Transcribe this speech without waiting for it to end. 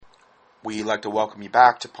We'd like to welcome you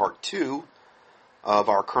back to part 2 of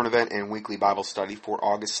our current event and weekly Bible study for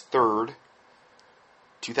August 3rd,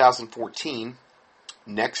 2014.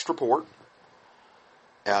 Next report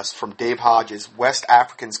from Dave Hodges. West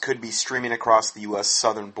Africans could be streaming across the U.S.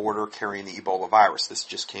 southern border carrying the Ebola virus. This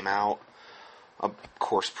just came out. Of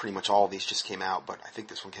course, pretty much all of these just came out, but I think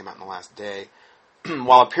this one came out in the last day.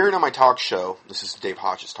 While appearing on my talk show, this is Dave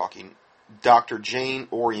Hodges talking, Dr. Jane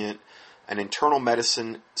Orient, an internal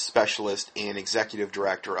medicine specialist and executive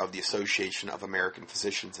director of the Association of American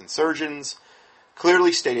Physicians and Surgeons,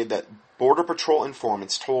 clearly stated that Border Patrol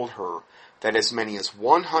informants told her that as many as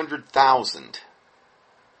 100,000,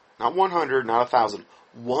 not 100, not 1,000,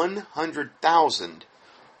 100,000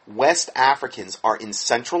 West Africans are in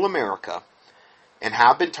Central America and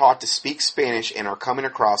have been taught to speak Spanish and are coming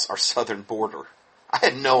across our southern border. I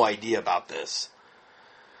had no idea about this.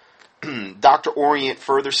 Dr. Orient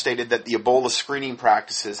further stated that the Ebola screening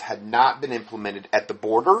practices had not been implemented at the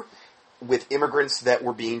border with immigrants that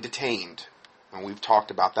were being detained. And we've talked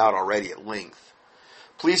about that already at length.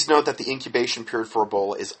 Please note that the incubation period for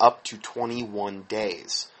Ebola is up to 21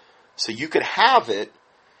 days. So you could have it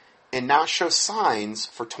and not show signs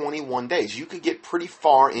for 21 days. You could get pretty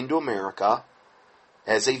far into America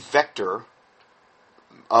as a vector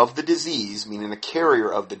of the disease, meaning a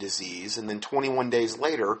carrier of the disease, and then 21 days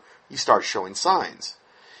later, you start showing signs.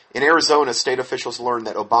 In Arizona, state officials learned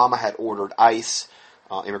that Obama had ordered ICE,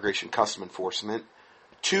 Immigration Customs Enforcement,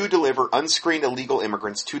 to deliver unscreened illegal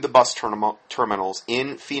immigrants to the bus terminals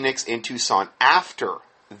in Phoenix and Tucson after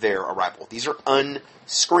their arrival. These are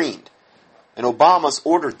unscreened. And Obama's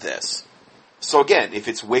ordered this. So again, if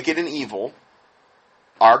it's wicked and evil,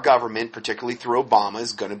 our government, particularly through Obama,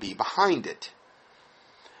 is going to be behind it.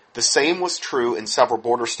 The same was true in several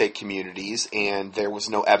border state communities, and there was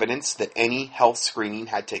no evidence that any health screening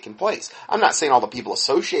had taken place. I'm not saying all the people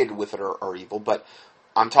associated with it are evil, but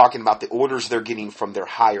I'm talking about the orders they're getting from their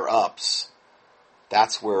higher-ups.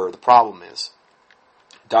 That's where the problem is.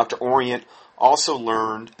 Dr. Orient also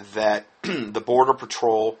learned that the Border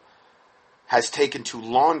Patrol has taken to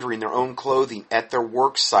laundering their own clothing at their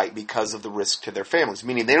work site because of the risk to their families,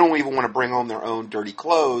 meaning they don't even want to bring home their own dirty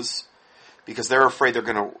clothes because they're afraid they're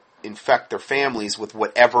going to infect their families with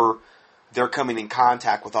whatever they're coming in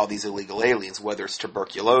contact with all these illegal aliens, whether it's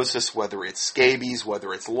tuberculosis, whether it's scabies,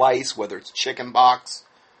 whether it's lice, whether it's chickenpox.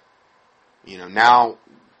 Now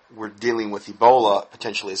we're dealing with Ebola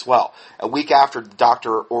potentially as well. A week after the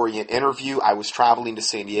Dr. Orient interview, I was traveling to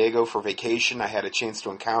San Diego for vacation. I had a chance to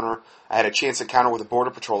encounter with a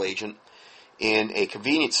Border Patrol agent in a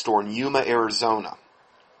convenience store in Yuma, Arizona.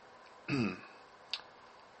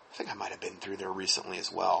 I think I might have been through there recently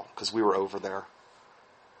as well, because we were over there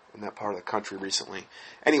in that part of the country recently.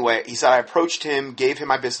 Anyway, he said, I approached him, gave him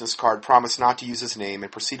my business card, promised not to use his name,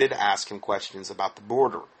 and proceeded to ask him questions about the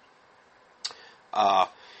border.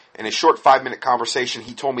 In a short 5-minute conversation,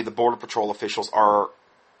 he told me the Border Patrol officials are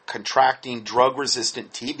contracting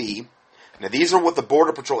drug-resistant TB. Now, these are what the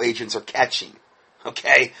Border Patrol agents are catching,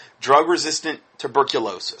 okay? Drug-resistant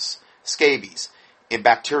tuberculosis, scabies, and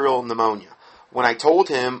bacterial pneumonia. When I told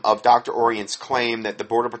him of Dr. Orient's claim that the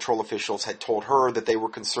Border Patrol officials had told her that they were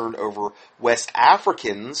concerned over West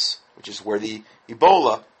Africans, which is where the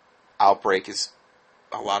Ebola outbreak is,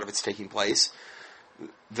 a lot of it's taking place,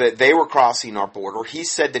 that they were crossing our border, he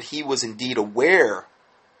said that he was indeed aware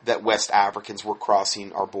that West Africans were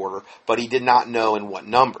crossing our border, but he did not know in what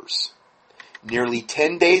numbers. Nearly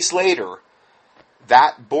 10 days later,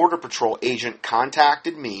 that Border Patrol agent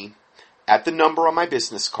contacted me at the number on my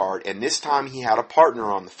business card, and this time he had a partner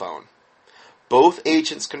on the phone. Both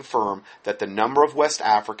agents confirmed that the number of West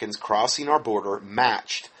Africans crossing our border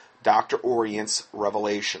matched Dr. Orient's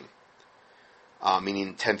revelation,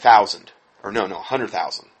 meaning 10,000. Or no,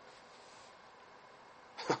 100,000.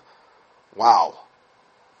 Wow.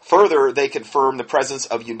 Further, they confirmed the presence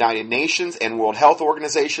of United Nations and World Health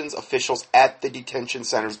Organizations officials at the detention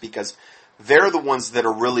centers because they're the ones that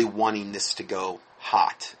are really wanting this to go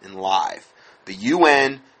hot and live. The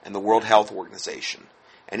UN and the World Health Organization.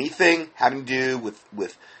 Anything having to do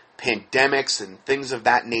with pandemics and things of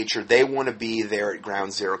that nature, they want to be there at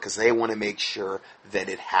ground zero because they want to make sure that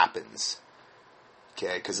it happens.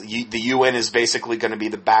 Okay, because the UN is basically going to be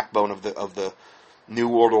the backbone of the New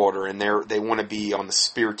World Order, and they want to be on the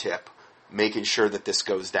spear tip, making sure that this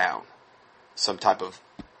goes down. Some type of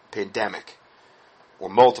pandemic, or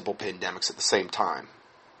multiple pandemics at the same time.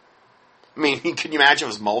 I mean, can you imagine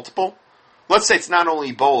if it was multiple? Let's say it's not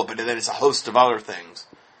only Ebola, but then it's a host of other things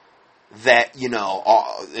that, and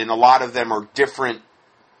a lot of them are different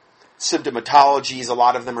symptomatologies. A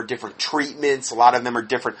lot of them are different treatments. A lot of them are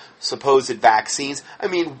different supposed vaccines. I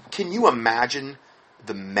mean, can you imagine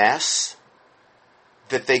the mess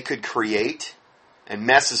that they could create? And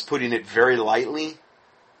mess is putting it very lightly.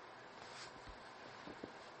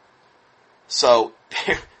 So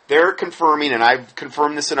they're confirming, and I've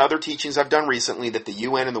confirmed this in other teachings I've done recently, that the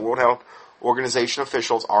UN and the World Health Organization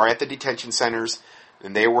officials are at the detention centers,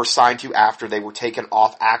 and they were assigned to after they were taken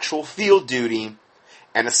off actual field duty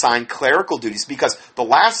and assigned clerical duties. Because the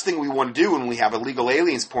last thing we want to do when we have illegal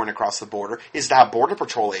aliens pouring across the border is to have Border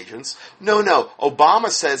Patrol agents. No. Obama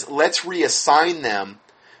says let's reassign them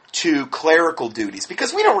to clerical duties,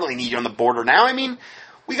 because we don't really need you on the border now. I mean,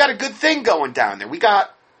 we got a good thing going down there. We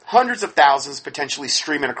got hundreds of thousands potentially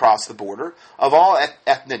streaming across the border of all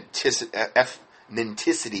ethnicities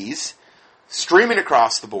streaming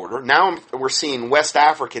across the border. Now we're seeing West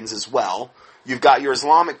Africans as well. You've got your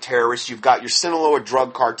Islamic terrorists, you've got your Sinaloa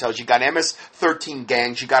drug cartels, you've got MS-13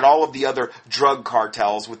 gangs, you've got all of the other drug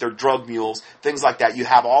cartels with their drug mules, things like that. You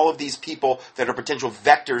have all of these people that are potential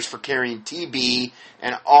vectors for carrying TB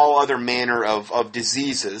and all other manner of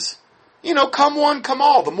diseases. You know, come one, come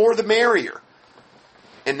all. The more the merrier.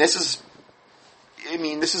 And this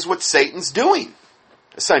is what Satan's doing,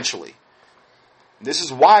 essentially. This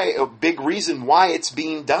is why, a big reason why it's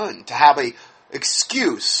being done, to have a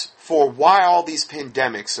excuse for why all these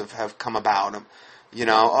pandemics have come about. You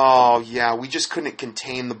know, oh yeah, we just couldn't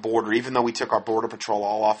contain the border, even though we took our Border Patrol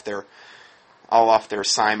all off their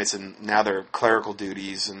assignments, and now they're clerical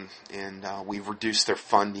duties, and we've reduced their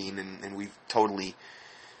funding, and we've totally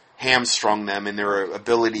hamstrung them in their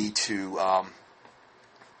ability to,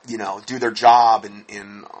 do their job,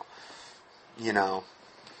 and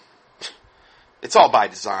it's all by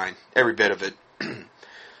design, every bit of it.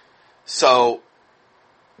 So,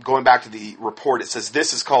 going back to the report, it says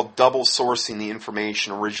this is called double sourcing the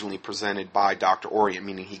information originally presented by Dr. Orient,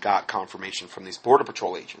 meaning he got confirmation from these Border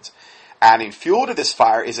Patrol agents. Adding fuel to this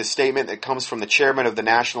fire is a statement that comes from the chairman of the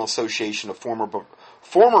National Association of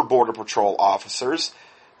Former Border Patrol Officers,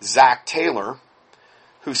 Zach Taylor,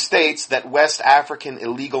 who states that West African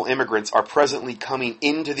illegal immigrants are presently coming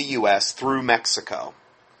into the U.S. through Mexico.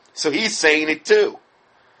 So he's saying it too.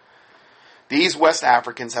 These West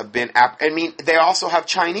Africans have been, they also have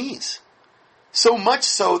Chinese. So much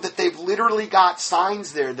so that they've literally got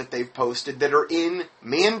signs there that they've posted that are in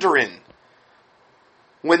Mandarin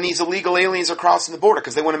when these illegal aliens are crossing the border,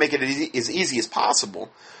 because they want to make it as easy as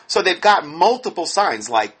possible. So they've got multiple signs,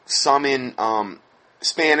 like some in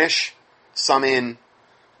Spanish, some in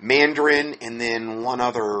Mandarin, and then one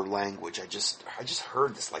other language. I just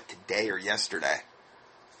heard this like today or yesterday.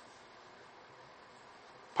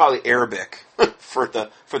 Probably Arabic for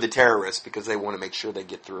the terrorists, because they want to make sure they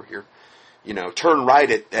get through here. You know, turn right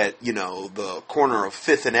at the corner of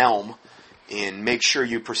 5th and Elm, and make sure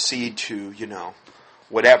you proceed to,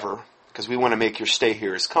 whatever, because we want to make your stay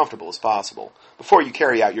here as comfortable as possible before you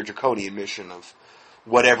carry out your draconian mission of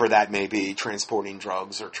whatever that may be, transporting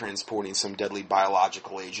drugs or transporting some deadly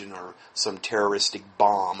biological agent or some terroristic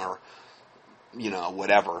bomb or,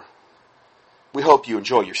 whatever. We hope you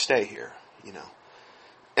enjoy your stay here,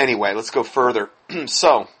 Anyway, let's go further.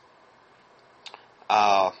 So,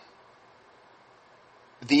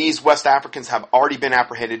 these West Africans have already been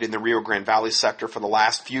apprehended in the Rio Grande Valley sector for the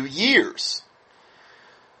last few years.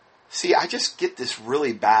 See, I just get this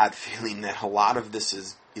really bad feeling that a lot of this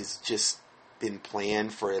is just been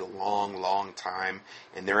planned for a long, long time,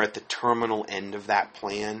 and they're at the terminal end of that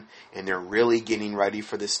plan, and they're really getting ready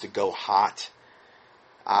for this to go hot.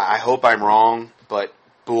 I hope I'm wrong, but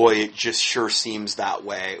boy, it just sure seems that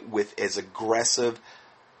way, with as aggressive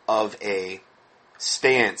of a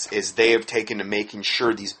stance as they have taken to making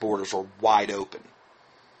sure these borders are wide open.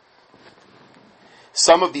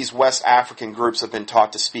 Some of these West African groups have been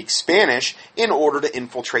taught to speak Spanish in order to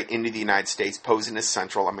infiltrate into the United States, posing as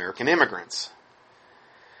Central American immigrants.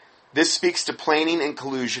 This speaks to planning and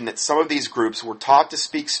collusion that some of these groups were taught to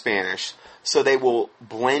speak Spanish so they will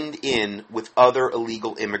blend in with other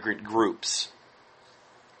illegal immigrant groups.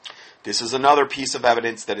 This is another piece of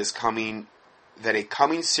evidence that a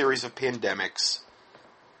coming series of pandemics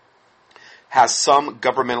has some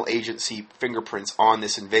governmental agency fingerprints on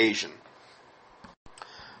this invasion.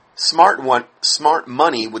 Smart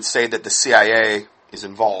money would say that the CIA is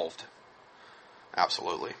involved.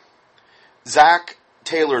 Absolutely. Zach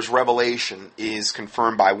Taylor's revelation is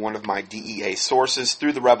confirmed by one of my DEA sources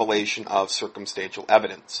through the revelation of circumstantial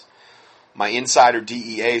evidence. My insider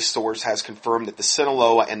DEA source has confirmed that the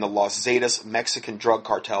Sinaloa and the Los Zetas Mexican drug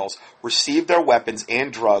cartels received their weapons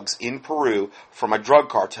and drugs in Peru from a drug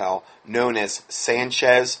cartel known as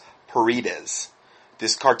Sanchez Paredes.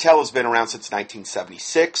 This cartel has been around since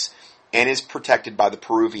 1976 and is protected by the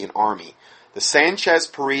Peruvian army. The Sanchez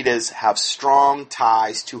Peritas have strong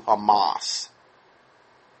ties to Hamas.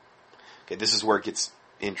 Okay, this is where it gets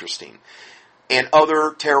interesting. And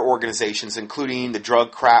other terror organizations, including the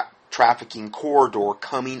drug trafficking corridor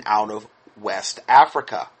coming out of West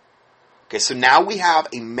Africa. Okay, so now we have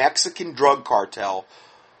a Mexican drug cartel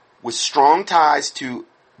with strong ties to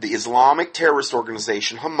the Islamic terrorist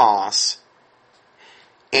organization Hamas,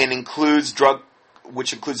 and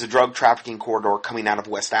which includes the drug trafficking corridor coming out of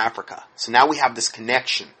West Africa. So now we have this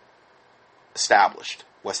connection established.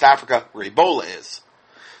 West Africa, where Ebola is.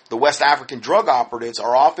 The West African drug operatives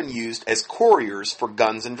are often used as couriers for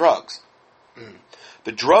guns and drugs.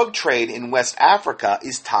 The drug trade in West Africa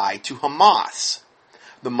is tied to Hamas,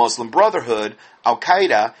 the Muslim Brotherhood,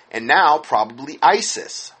 Al-Qaeda, and now probably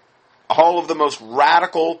ISIS. All of the most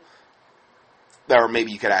radical, or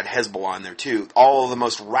maybe you could add Hezbollah in there too, all of the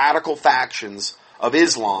most radical factions of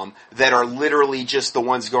Islam that are literally just the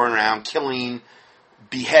ones going around killing,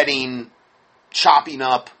 beheading, chopping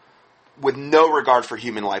up, with no regard for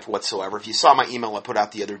human life whatsoever. If you saw my email I put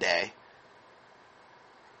out the other day,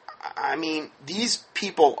 I mean, these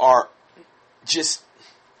people are just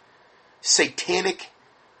satanic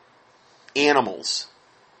animals,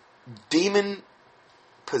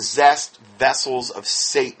 demon-possessed vessels of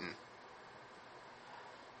Satan.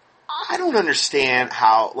 I don't understand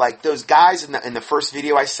how, like, those guys in the first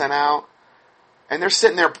video I sent out, and they're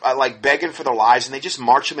sitting there, like, begging for their lives, and they just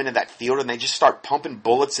march them into that field, and they just start pumping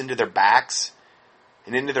bullets into their backs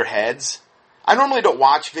and into their heads. I normally don't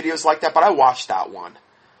watch videos like that, but I watched that one.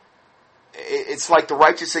 It's like the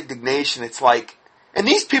righteous indignation. It's like, and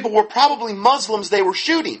these people were probably Muslims they were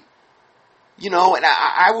shooting. You know, and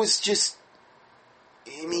I was just,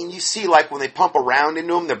 I mean, you see, like, when they pump around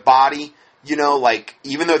into them, their body, you know, like,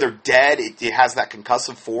 even though they're dead, it has that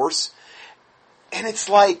concussive force. And it's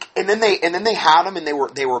like, and then they had them, and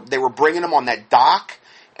they were bringing them on that dock,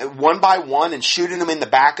 one by one, and shooting them in the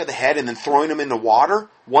back of the head, and then throwing them in the water,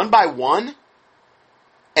 one by one.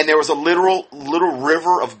 And there was a little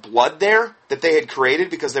river of blood there that they had created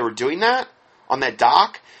because they were doing that on that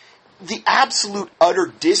dock. The absolute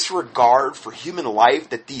utter disregard for human life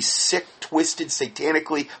that these sick, twisted,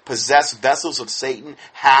 satanically possessed vessels of Satan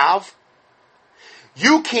have.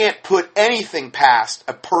 You can't put anything past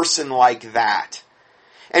a person like that.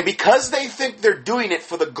 And because they think they're doing it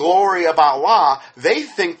for the glory of Allah, they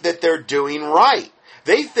think that they're doing right.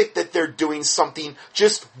 They think that they're doing something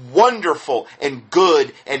just wonderful and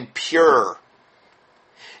good and pure.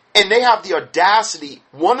 And they have the audacity,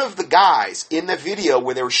 one of the guys in the video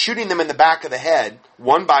where they were shooting them in the back of the head,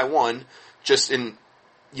 one by one, just in,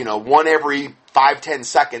 you know, one every 5-10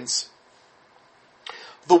 seconds.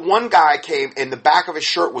 The one guy came and the back of his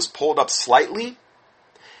shirt was pulled up slightly,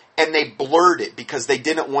 and they blurred it because they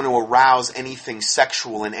didn't want to arouse anything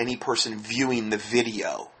sexual in any person viewing the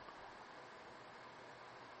video.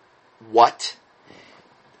 What?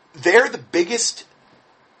 They're the biggest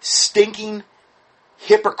stinking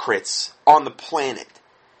hypocrites on the planet.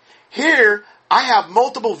 Here, I have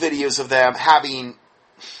multiple videos of them having,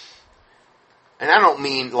 and I don't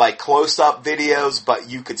mean like close-up videos, but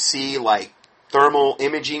you could see like thermal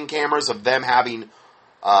imaging cameras of them having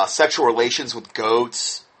sexual relations with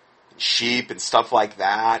goats and sheep and stuff like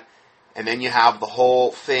that. And then you have the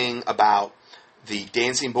whole thing about the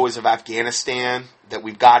Dancing Boys of Afghanistan that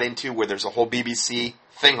we've got into, where there's a whole BBC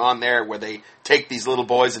thing on there where they take these little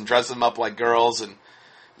boys and dress them up like girls, and,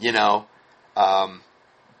 you know,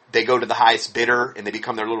 they go to the highest bidder and they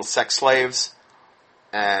become their little sex slaves.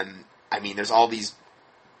 And, I mean, there's all these,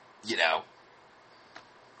 you know,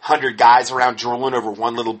 100 guys around drooling over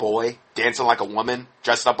one little boy, dancing like a woman,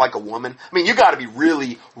 dressed up like a woman. I mean, you gotta be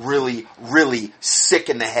really, really, really sick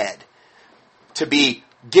in the head to be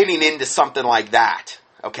getting into something like that,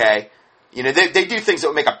 okay? You know, they do things that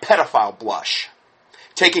would make a pedophile blush.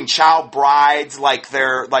 Taking child brides like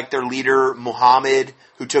their leader, Muhammad,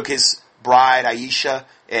 who took his bride, Aisha,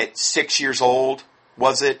 at 6 years old,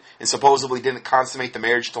 was it? And supposedly didn't consummate the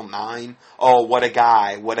marriage till 9. Oh, what a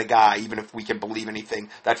guy, even if we can believe anything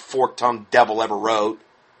that fork-tongued devil ever wrote.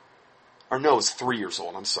 Or no, it was 3 years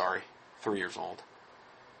old, I'm sorry. 3 years old.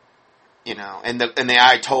 You know, and the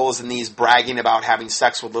Ayatollahs and these bragging about having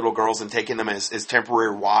sex with little girls and taking them as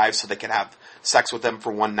temporary wives so they could have sex with them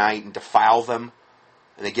for one night and defile them.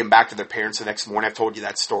 And they give them back to their parents the next morning. I've told you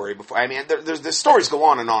that story before. I mean, the stories go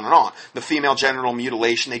on and on and on. The female genital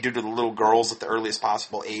mutilation they do to the little girls at the earliest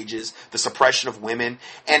possible ages. The suppression of women.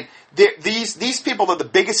 And these people are the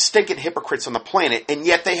biggest stinking hypocrites on the planet. And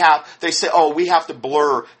yet they say, oh, we have to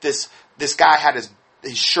blur this guy had his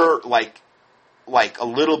shirt like like a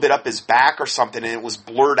little bit up his back or something, and it was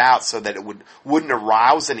blurred out so that it wouldn't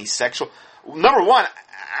arouse any sexual. Number one,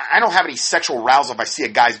 I don't have any sexual arousal if I see a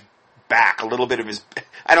guy's back, a little bit of his.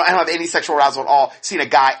 I don't have any sexual arousal at all seeing a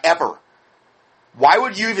guy ever. Why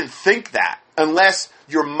would you even think that? Unless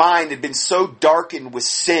your mind had been so darkened with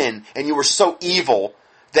sin and you were so evil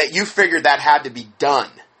that you figured that had to be done.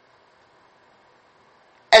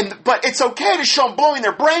 But it's okay to show them blowing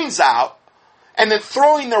their brains out and then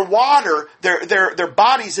throwing their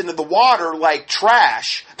bodies into the water like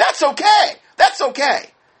trash. That's okay. That's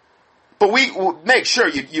okay. But we will make sure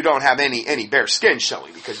you don't have any bare skin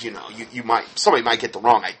showing, because somebody might get the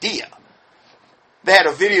wrong idea. They had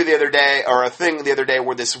a video the other day, or a thing the other day,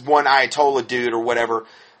 where this one Ayatollah dude or whatever,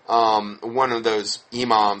 one of those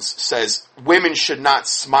imams, says women should not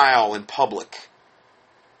smile in public.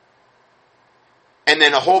 And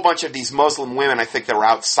then a whole bunch of these Muslim women, I think they were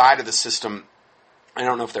outside of the system, I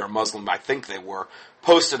don't know if they were Muslim, but I think they were,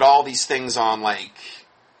 posted all these things on, like,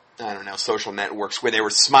 I don't know, social networks, where they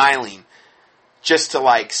were smiling just to,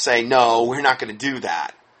 like, say, no, we're not going to do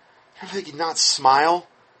that. You're thinking, not smile?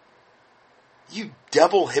 You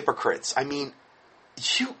devil hypocrites. I mean,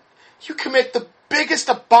 you commit the biggest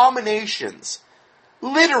abominations,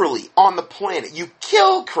 literally, on the planet. You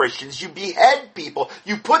kill Christians, you behead people,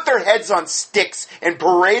 you put their heads on sticks and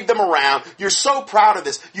parade them around. You're so proud of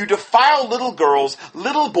this. You defile little girls,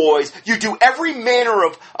 little boys, you do every manner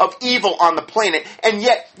of evil on the planet, and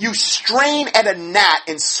yet you strain at a gnat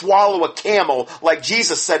and swallow a camel, like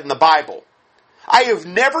Jesus said in the Bible. I have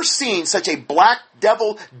never seen such a black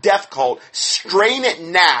devil death cult strain at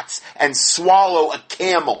gnats and swallow a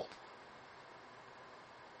camel.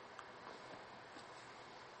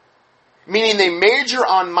 Meaning they major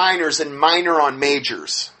on minors and minor on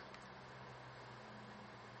majors.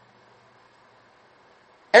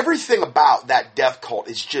 Everything about that death cult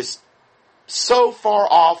is just so far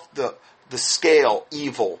off the scale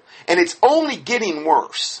evil. And it's only getting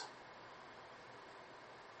worse.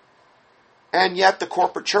 And yet the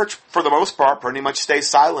corporate church, for the most part, pretty much stays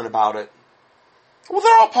silent about it. Well,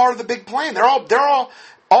 they're all part of the big plan. They're all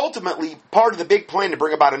ultimately part of the big plan to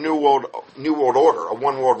bring about a new world order, a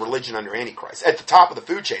one world religion under Antichrist. At the top of the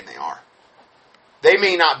food chain, they are. They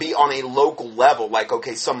may not be on a local level, like,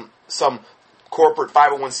 okay, some corporate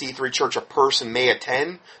 501c3 church a person may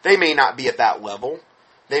attend. They may not be at that level.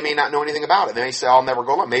 They may not know anything about it. They may say, I'll never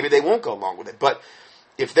go along. Maybe they won't go along with it. But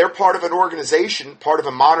if they're part of an organization, part of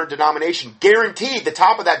a modern denomination, guaranteed the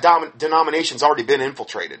top of that denomination's already been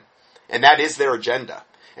infiltrated. And that is their agenda.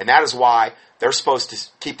 And that is why they're supposed to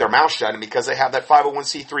keep their mouth shut. And because they have that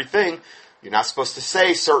 501c3 thing, you're not supposed to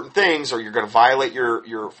say certain things, or you're going to violate your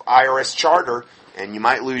IRS charter, and you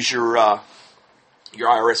might lose your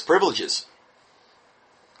IRS privileges.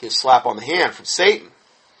 Get a slap on the hand from Satan.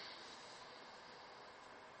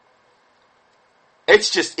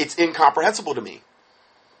 It's incomprehensible to me.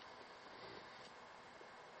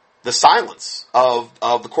 The silence of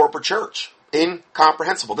the corporate church.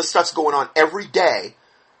 Incomprehensible. This stuff's going on every day,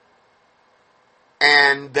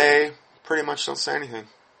 and they pretty much don't say anything.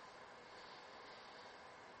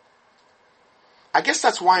 I guess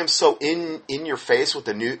that's why I'm so in your face with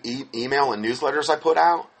the new email and newsletters I put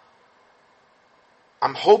out.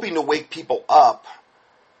 I'm hoping to wake people up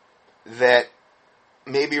that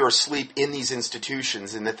maybe are asleep in these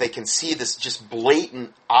institutions, and that they can see this just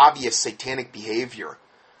blatant, obvious satanic behavior.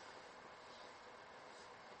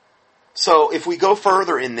 So if we go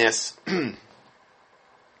further in this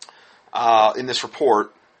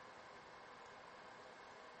report,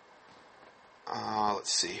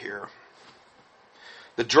 let's see here.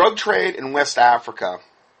 The drug trade in West Africa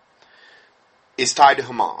is tied to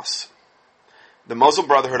Hamas, the Muslim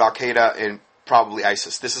Brotherhood, Al-Qaeda, and probably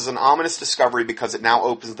ISIS. This is an ominous discovery because it now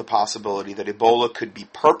opens the possibility that Ebola could be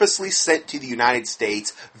purposely sent to the United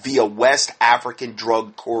States via West African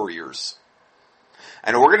drug couriers.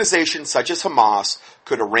 An organization such as Hamas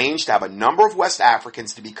could arrange to have a number of West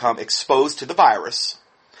Africans to become exposed to the virus.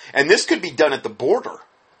 And this could be done at the border.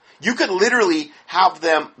 You could literally have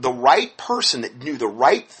them, the right person that knew the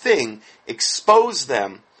right thing, expose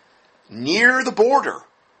them near the border,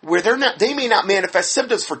 where they may not manifest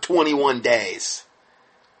symptoms for 21 days.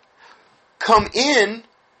 Come in,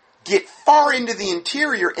 get far into the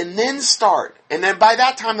interior, and then start. And then by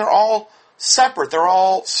that time, they're all separate. They're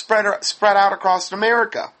all spread out across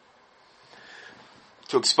America.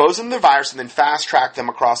 To expose them to the virus and then fast track them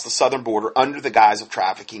across the southern border under the guise of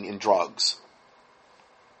trafficking in drugs.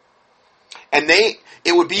 And it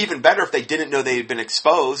would be even better if they didn't know they had been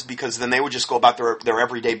exposed, because then they would just go about their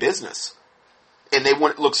everyday business. And they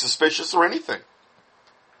wouldn't look suspicious or anything.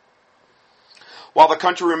 While the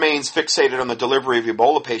country remains fixated on the delivery of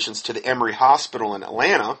Ebola patients to the Emory Hospital in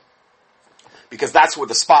Atlanta, because that's where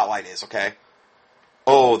the spotlight is, okay?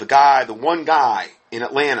 Oh, the one guy in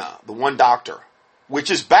Atlanta, the one doctor,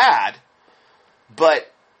 which is bad,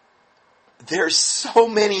 but there's so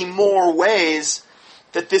many more ways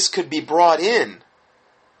that this could be brought in.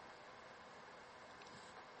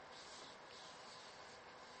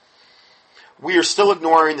 We are still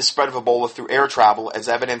ignoring the spread of Ebola through air travel, as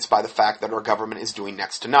evidenced by the fact that our government is doing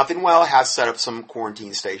next to nothing. Well, it has set up some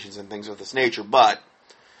quarantine stations and things of this nature, but,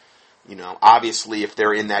 obviously if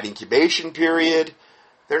they're in that incubation period,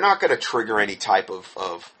 they're not going to trigger any type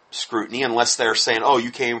of scrutiny unless they're saying, oh,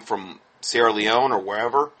 you came from Sierra Leone or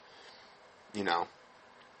wherever,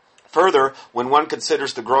 Further, when one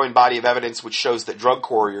considers the growing body of evidence which shows that drug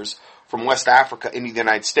couriers from West Africa into the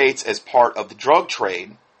United States as part of the drug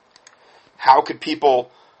trade, how could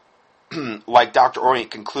people like Dr. Orient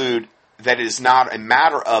conclude that it is not a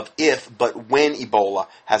matter of if, but when Ebola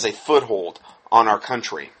has a foothold on our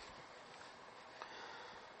country?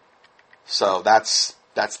 So that's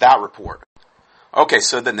that report. Okay,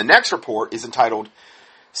 so then the next report is entitled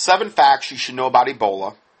 7 Facts You Should Know About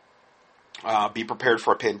Ebola. Be prepared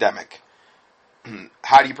for a pandemic.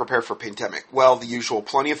 How do you prepare for a pandemic? Well, the usual: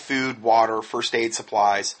 plenty of food, water, first aid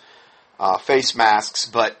supplies, face masks.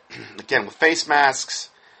 But again, with face masks,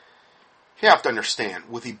 you have to understand,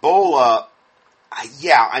 with Ebola,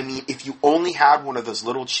 if you only had one of those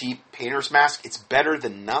little cheap painter's masks, it's better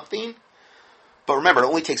than nothing. But remember, it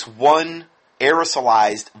only takes one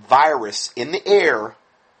aerosolized virus in the air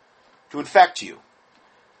to infect you.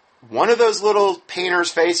 One of those little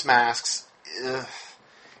painter's face masks,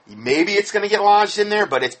 maybe it's going to get lodged in there,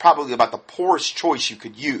 but it's probably about the poorest choice you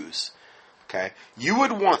could use. Okay, you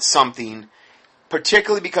would want something,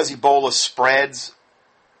 particularly because Ebola spreads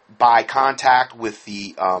by contact with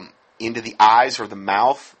the into the eyes or the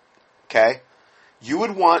mouth. Okay, you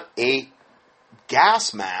would want a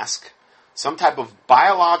gas mask, some type of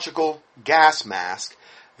biological gas mask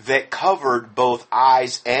that covered both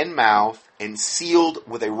eyes and mouth and sealed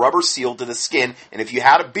with a rubber seal to the skin. And if you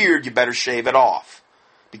had a beard, you better shave it off,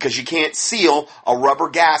 because you can't seal a rubber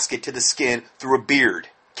gasket to the skin through a beard.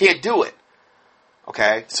 Can't do it.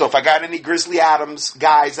 Okay, so if I got any Grizzly Adams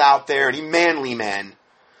guys out there, any manly men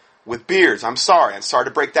with beards, I'm sorry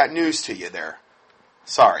to break that news to you there.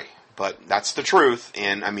 Sorry, but that's the truth,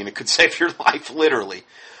 and it could save your life, literally.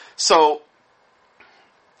 So,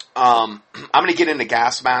 I'm going to get into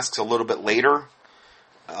gas masks a little bit later.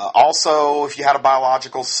 Also, if you had a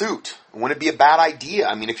biological suit, wouldn't it be a bad idea?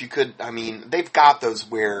 If you could, they've got those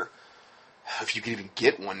where, if you could even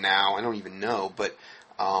get one now, I don't even know, but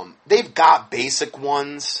they've got basic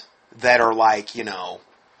ones that are like,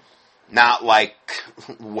 not like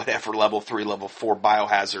whatever level 3, level 4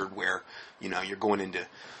 biohazard where, you're going into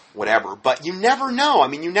whatever. But you never know.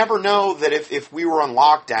 You never know that if we were on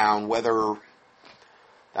lockdown, whether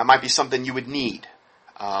that might be something you would need.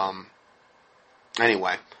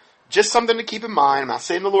 Anyway, just something to keep in mind. I'm not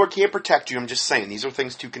saying the Lord can't protect you. I'm just saying these are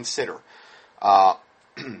things to consider.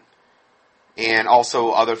 And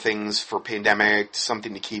also other things for pandemic,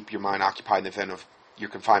 something to keep your mind occupied in the event of you're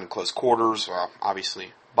confined in close quarters.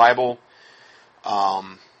 Obviously, Bible.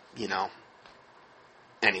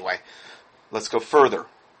 Anyway, let's go further.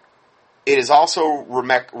 It is also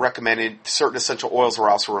recommended, certain essential oils are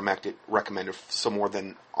also recommended, some more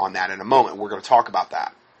than on that in a moment. We're going to talk about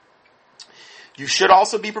that. You should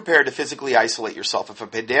also be prepared to physically isolate yourself. If a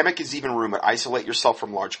pandemic is even rumored, isolate yourself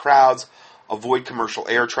from large crowds, avoid commercial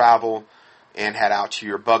air travel, and head out to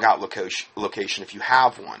your bug-out location if you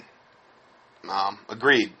have one.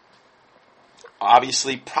 Agreed.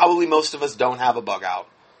 Obviously, probably most of us don't have a bug-out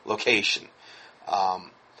location.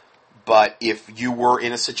 But if you were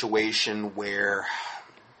in a situation where,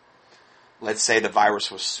 let's say the virus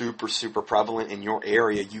was super, super prevalent in your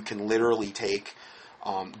area, you can literally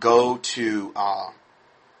go to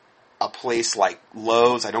a place like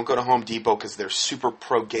Lowe's. I don't go to Home Depot because they're super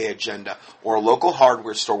pro-gay agenda. Or a local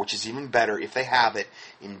hardware store, which is even better if they have it,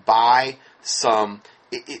 and buy some.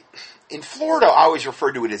 In Florida, I always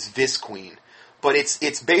refer to it as Visqueen. But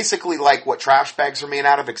it's basically like what trash bags are made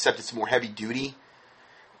out of, except it's more heavy duty.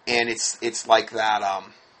 And it's like that,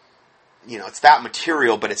 it's that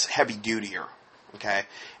material, but it's heavy dutier. Okay?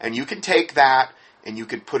 And you can take that and you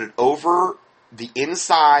can put it over the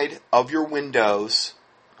inside of your windows.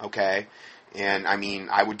 Okay? And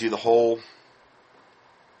I would do the whole,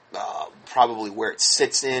 probably where it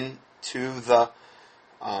sits in to the,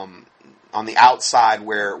 on the outside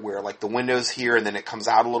where like the window's here and then it comes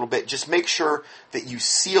out a little bit. Just make sure that you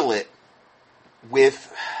seal it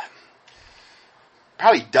with,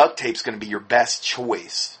 probably duct tape's going to be your best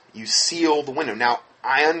choice. You seal the window. Now,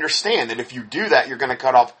 I understand that if you do that, you're going to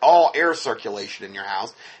cut off all air circulation in your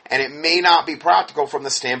house, and it may not be practical from the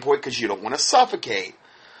standpoint because you don't want to suffocate.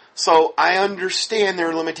 So I understand there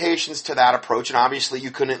are limitations to that approach, and obviously you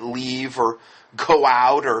couldn't leave or go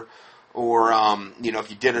out or if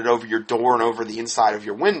you did it over your door and over the inside of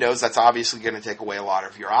your windows, that's obviously going to take away a lot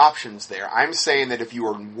of your options there. I'm saying that if you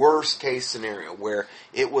were in worst case scenario where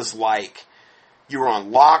it was like you were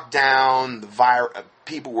on lockdown,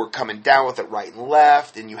 people were coming down with it right and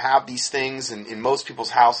left, and you have these things, and most people's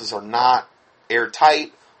houses are not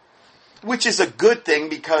airtight, which is a good thing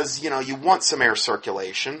because, you want some air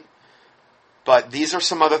circulation. But these are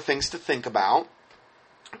some other things to think about.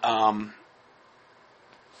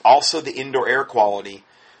 Also, the indoor air quality.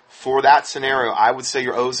 For that scenario, I would say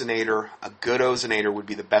your ozonator, a good ozonator, would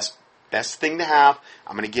be the best thing to have.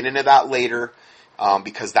 I'm going to get into that later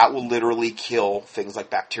because that will literally kill things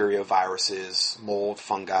like bacteria, viruses, mold,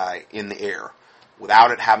 fungi in the air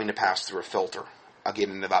without it having to pass through a filter. I'll get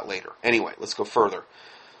into that later. Anyway, let's go further.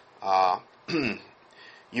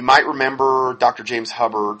 You might remember Dr. James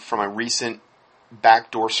Hubbard from a recent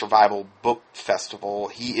Backdoor Survival Book Festival.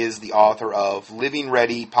 He is the author of Living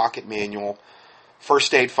Ready Pocket Manual,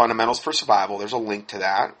 First Aid Fundamentals for Survival. There's a link to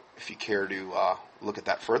that if you care to look at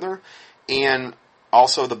that further. And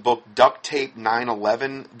also the book Duct Tape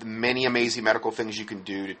 9/11, The Many Amazing Medical Things You Can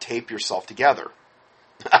Do to Tape Yourself Together.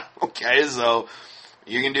 Okay, so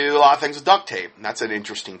you can do a lot of things with duct tape. And that's an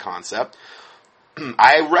interesting concept.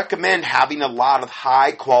 I recommend having a lot of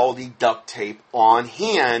high-quality duct tape on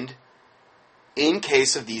hand in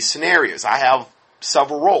case of these scenarios. I have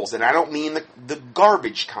several rolls, and I don't mean the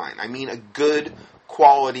garbage kind. I mean a good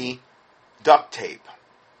quality duct tape.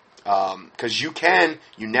 Because you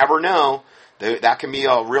never know, that can be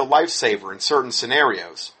a real lifesaver in certain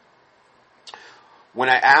scenarios. When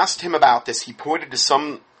I asked him about this, he pointed to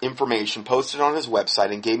some information posted on his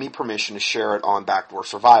website and gave me permission to share it on Backdoor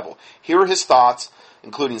Survival. Here are his thoughts,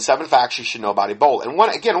 including 7 facts you should know about Ebola. And what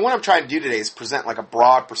I'm trying to do today is present like a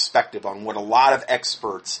broad perspective on what a lot of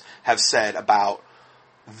experts have said about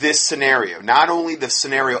this scenario. Not only the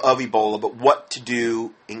scenario of Ebola, but what to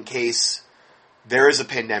do in case there is a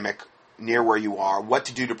pandemic near where you are, what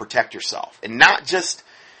to do to protect yourself. And not just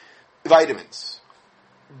vitamins,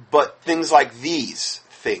 but things like these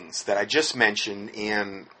things that I just mentioned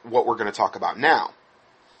and what we're going to talk about now.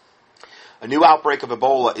 A new outbreak of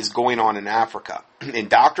Ebola is going on in Africa, and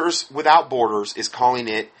Doctors Without Borders is calling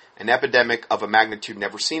it an epidemic of a magnitude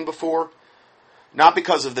never seen before. Not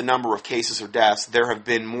because of the number of cases or deaths, there have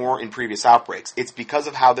been more in previous outbreaks. It's because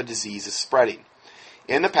of how the disease is spreading.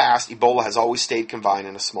 In the past, Ebola has always stayed confined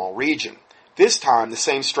in a small region. This time, the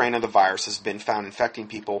same strain of the virus has been found infecting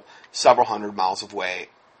people several hundred miles away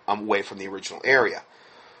from the original area.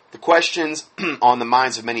 The questions on the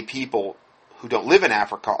minds of many people who don't live in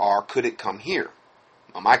Africa are, could it come here?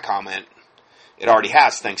 Well, my comment, it already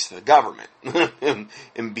has thanks to the government.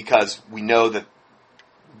 And because we know that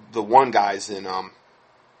the one guy's in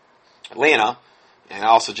Atlanta, and I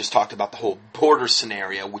also just talked about the whole border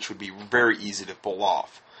scenario, which would be very easy to pull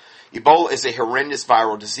off. Ebola is a horrendous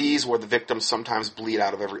viral disease where the victims sometimes bleed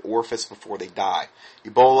out of every orifice before they die.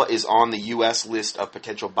 Ebola is on the U.S. list of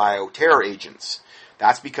potential bioterror agents.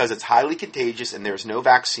 That's because it's highly contagious and there's no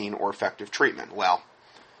vaccine or effective treatment. Well,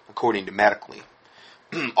 according to medically.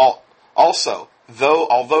 Also,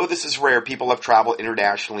 although this is rare, people have traveled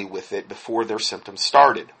internationally with it before their symptoms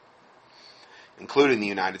started, including the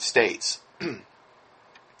United States.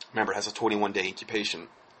 Remember, it has a 21-day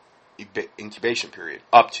incubation period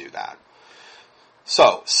up to that.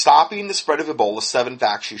 So, stopping the spread of Ebola, 7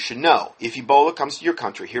 facts you should know. If Ebola comes to your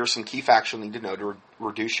country, here are some key facts you'll need to know to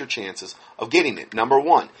reduce your chances of getting it. Number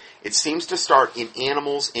 1, it seems to start in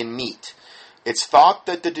animals and meat. It's thought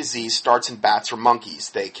that the disease starts in bats or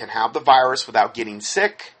monkeys. They can have the virus without getting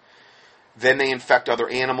sick. Then they infect other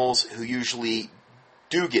animals who usually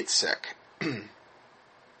do get sick.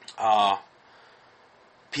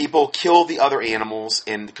 People kill the other animals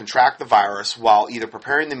and contract the virus while either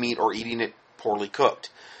preparing the meat or eating it poorly cooked.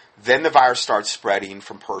 Then the virus starts spreading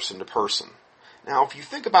from person to person. Now, if you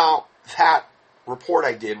think about that report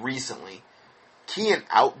I did recently, key in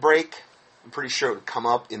outbreak, I'm pretty sure it would come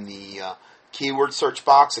up in the keyword search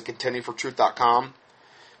box at contendingfortruth.com.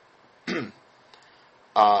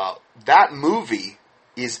 That movie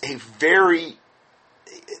is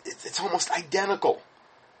it's almost identical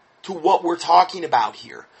to what we're talking about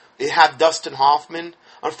here. It had Dustin Hoffman.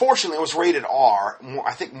 Unfortunately, it was rated R.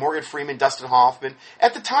 I think Morgan Freeman, Dustin Hoffman.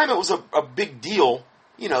 At the time, it was a big deal.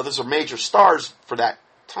 You know, those are major stars for that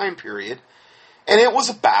time period. And it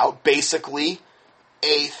was about, basically,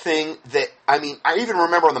 a thing that, I even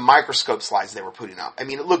remember on the microscope slides they were putting up.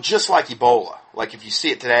 It looked just like Ebola. Like if you see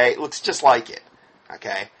it today, it looks just like it.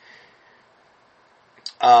 Okay?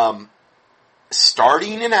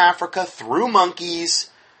 Starting in Africa through monkeys.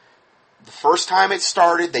 The first time it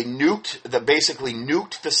started, they basically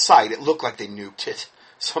nuked the site. It looked like they nuked it.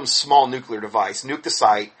 Some small nuclear device nuked the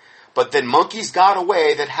site. But then monkeys got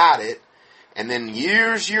away that had it. And then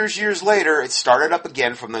years later, it started up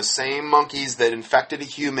again from those same monkeys that infected a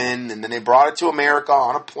human, and then they brought it to America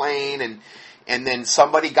on a plane, and then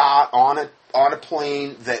somebody got on a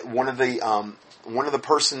plane that one of the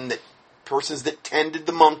persons that tended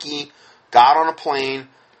the monkey got on a plane,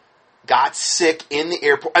 got sick in the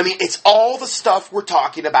airport. It's all the stuff we're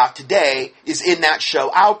talking about today is in that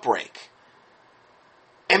show Outbreak.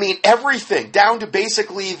 Everything, down to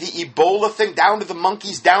basically the Ebola thing, down to the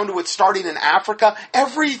monkeys, down to it starting in Africa,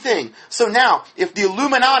 everything. So now, if the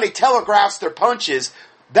Illuminati telegraphs their punches,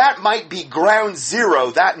 that might be ground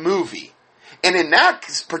zero, that movie. And in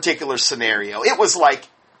that particular scenario, it was like,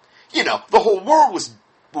 the whole world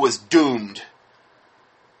was doomed.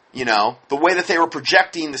 The way that they were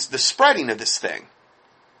projecting the spreading of this thing.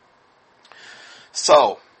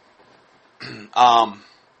 So,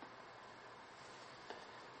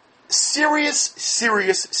 serious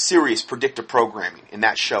predictive programming in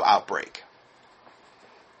that show Outbreak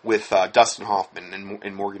with Dustin Hoffman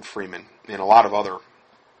and Morgan Freeman and a lot of other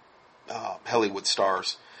Hollywood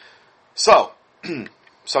stars. So,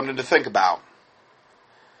 something to think about.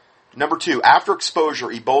 Number 2, after exposure,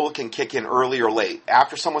 Ebola can kick in early or late.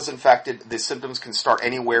 After someone's infected, the symptoms can start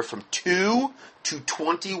anywhere from 2 to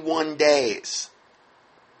 21 days.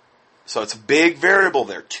 So it's a big variable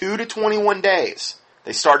there. 2 to 21 days.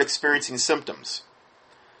 They start experiencing symptoms.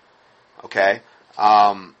 Okay?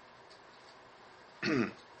 3,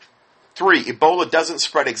 Ebola doesn't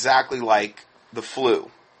spread exactly like the flu.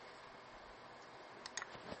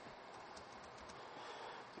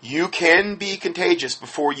 You can be contagious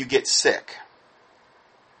before you get sick.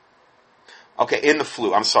 Okay, in the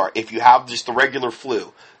flu, I'm sorry. If you have just the regular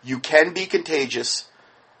flu, you can be contagious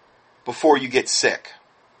before you get sick.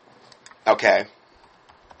 Okay?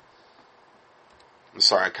 I'm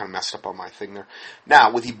sorry, I kind of messed up on my thing there.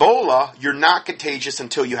 Now, with Ebola, you're not contagious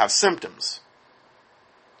until you have symptoms.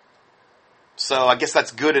 So I guess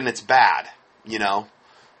that's good and it's bad,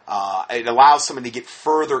 It allows somebody to get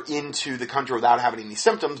further into the country without having any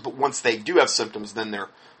symptoms, but once they do have symptoms, then they're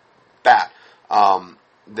bad.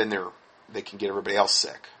 Then they can get everybody else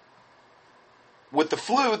sick. With the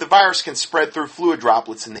flu, the virus can spread through fluid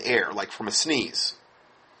droplets in the air, like from a sneeze.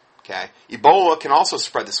 Okay? Ebola can also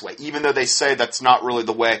spread this way, even though they say that's not really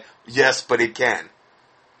the way. Yes, but it can.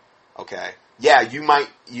 Okay? Yeah,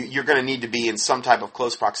 you're going to need to be in some type of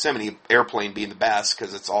close proximity, airplane being the best,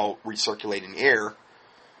 because it's all recirculating air.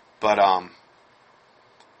 But,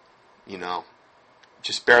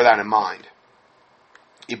 just bear that in mind.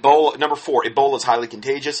 Ebola, number 4, Ebola is highly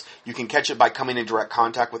contagious. You can catch it by coming in direct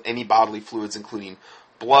contact with any bodily fluids, including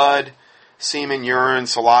blood, semen, urine,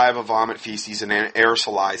 saliva, vomit, feces, and an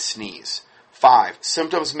aerosolized sneeze. 5,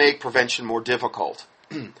 symptoms make prevention more difficult.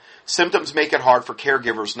 Symptoms make it hard for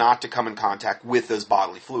caregivers not to come in contact with those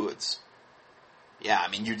bodily fluids. Yeah,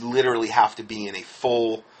 you literally have to be in a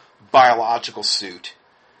full biological suit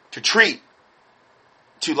to treat,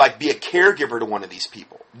 to be a caregiver to one of these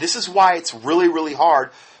people. This is why it's really, really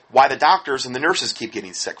hard, why the doctors and the nurses keep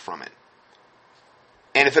getting sick from it.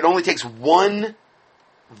 And if it only takes one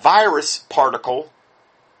virus particle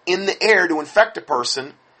in the air to infect a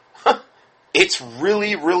person, it's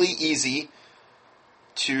really, really easy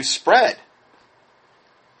to spread.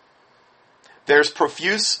 There's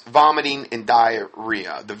profuse vomiting and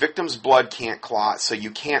diarrhea. The victim's blood can't clot, so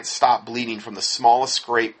you can't stop bleeding from the smallest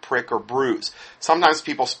scrape, prick, or bruise. Sometimes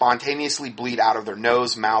people spontaneously bleed out of their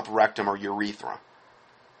nose, mouth, rectum, or urethra.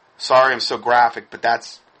 Sorry I'm so graphic, but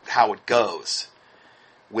that's how it goes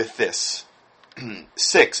with this.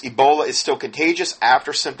 6, Ebola is still contagious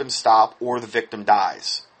after symptoms stop or the victim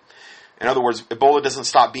dies. In other words, Ebola doesn't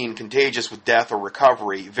stop being contagious with death or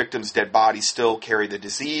recovery. Victims' dead bodies still carry the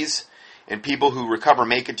disease, and people who recover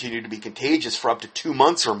may continue to be contagious for up to 2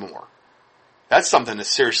 months or more. That's something to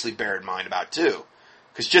seriously bear in mind about, too.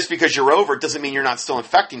 Because just because you're over it doesn't mean you're not still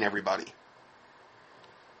infecting everybody.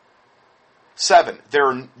 7,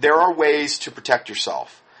 there are ways to protect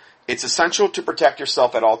yourself. It's essential to protect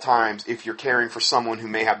yourself at all times if you're caring for someone who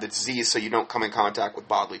may have the disease so you don't come in contact with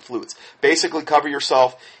bodily fluids. Basically, cover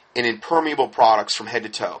yourself in impermeable products from head to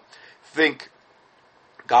toe. Think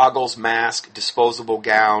goggles, mask, disposable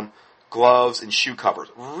gown, gloves, and shoe covers.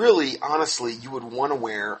 Really, honestly, you would want to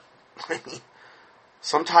wear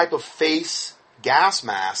some type of face gas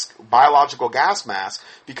mask, biological gas mask,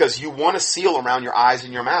 because you want to seal around your eyes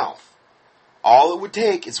and your mouth. All it would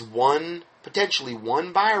take is potentially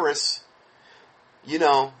one virus,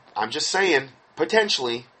 I'm just saying,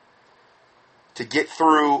 potentially, to get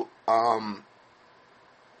through,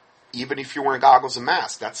 even if you're wearing goggles and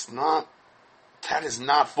masks. That is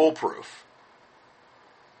not foolproof.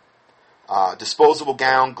 Disposable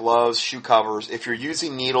gown, gloves, shoe covers. If you're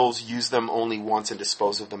using needles, use them only once and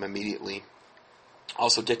dispose of them immediately.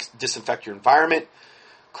 Also, disinfect your environment.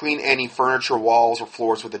 Clean any furniture, walls, or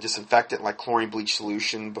floors with a disinfectant like chlorine bleach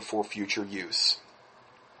solution before future use.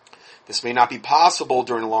 This may not be possible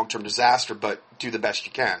during a long-term disaster, but do the best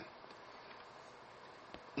you can.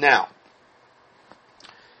 Now,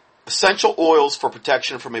 essential oils for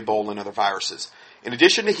protection from Ebola and other viruses. In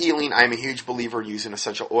addition to healing, I am a huge believer in using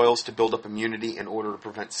essential oils to build up immunity in order to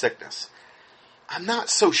prevent sickness. I'm not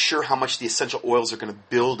so sure how much the essential oils are going to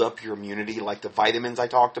build up your immunity, like the vitamins I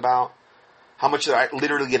talked about. How much they're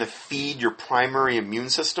literally going to feed your primary immune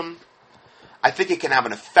system. I think it can have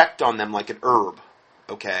an effect on them like an herb,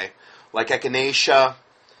 okay? Like echinacea,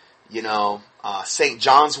 St.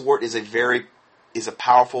 John's wort is a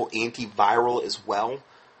powerful antiviral as well.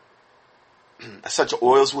 Essential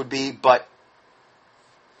oils would be, but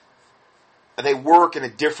they work in a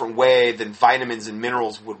different way than vitamins and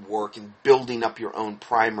minerals would work in building up your own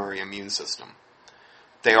primary immune system.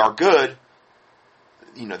 They are good.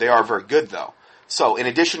 They are very good, though. So, in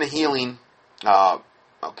addition to healing, I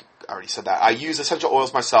already said that. I use essential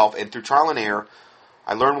oils myself, and through trial and error,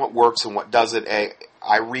 I learn what works and what doesn't.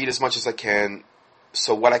 I read as much as I can,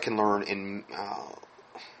 so that I can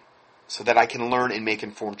learn and make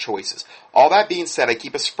informed choices. All that being said, I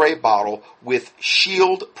keep a spray bottle with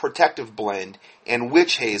Shield Protective Blend and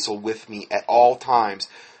witch hazel with me at all times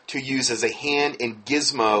to use as a hand and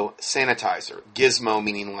gizmo sanitizer. Gizmo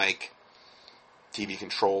meaning like TV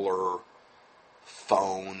controller,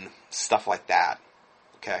 phone, stuff like that.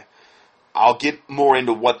 Okay? I'll get more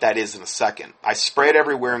into what that is in a second. I spray it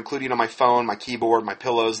everywhere, including on my phone, my keyboard, my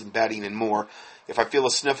pillows, and bedding, and more. If I feel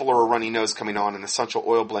a sniffle or a runny nose coming on, an essential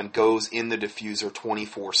oil blend goes in the diffuser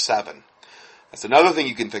 24/7. That's another thing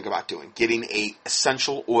you can think about doing, getting a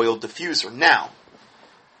essential oil diffuser. Now,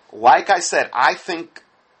 like I said, I think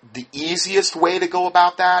the easiest way to go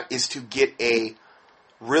about that is to get a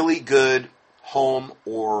really good home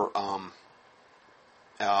or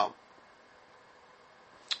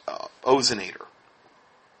ozonator,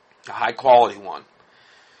 a high quality one,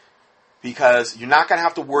 because you're not going to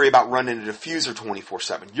have to worry about running a diffuser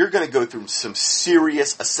 24/7. You're going to go through some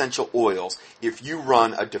serious essential oils if you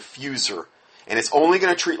run a diffuser, and it's only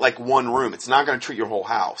going to treat like one room. It's not going to treat your whole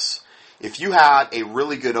house. If you had a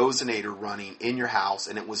really good ozonator running in your house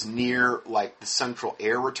and it was near like the central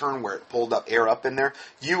air return where it pulled up air up in there,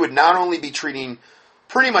 you would not only be treating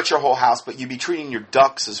pretty much your whole house, but you'd be treating your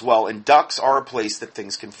ducts as well. And ducts are a place that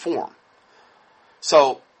things can form.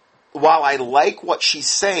 So, while I like what she's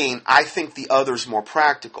saying, I think the other's more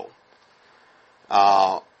practical.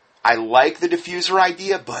 I like the diffuser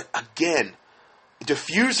idea, but again,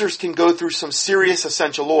 diffusers can go through some serious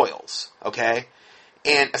essential oils, okay?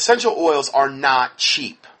 And essential oils are not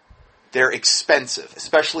cheap. They're expensive,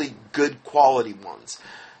 especially good quality ones.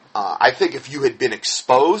 I think if you had been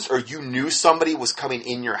exposed or you knew somebody was coming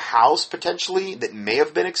in your house potentially that may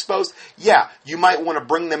have been exposed, yeah, you might want to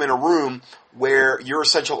bring them in a room where your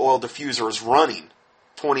essential oil diffuser is running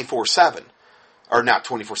 24/7. Or not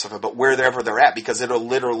 24/7, but wherever they're at, because it'll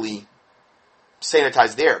literally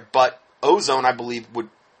sanitize the air. But ozone, I believe, would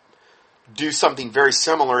do something very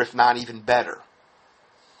similar, if not even better.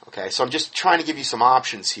 Okay, so I'm just trying to give you some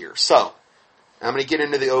options here. So, I'm going to get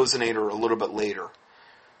into the ozonator a little bit later.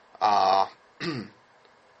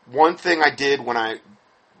 One thing I did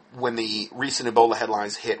when the recent Ebola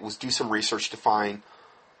headlines hit was do some research to find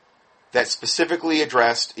that specifically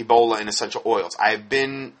addressed Ebola and essential oils. I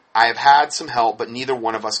have had some help, but neither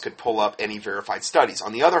one of us could pull up any verified studies.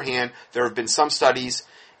 On the other hand, there have been some studies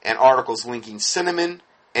and articles linking cinnamon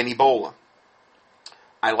and Ebola.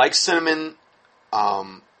 I like cinnamon.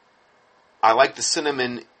 I like the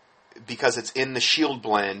cinnamon because it's in the Shield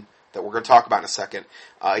blend that we're going to talk about in a second.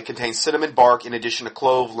 It contains cinnamon bark in addition to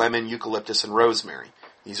clove, lemon, eucalyptus, and rosemary.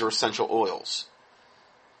 These are essential oils.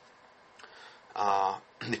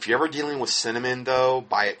 If you're ever dealing with cinnamon, though,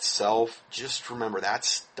 by itself, just remember that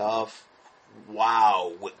stuff,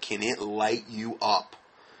 wow, can it light you up.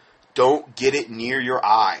 Don't get it near your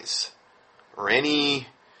eyes or any,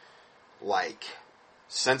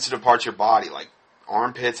 sensitive parts of your body, like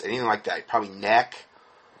armpits, anything like that, probably neck.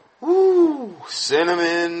 Woo!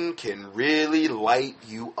 Cinnamon can really light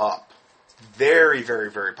you up. Very,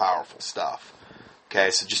 very, very powerful stuff. Okay,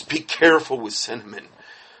 so just be careful with cinnamon.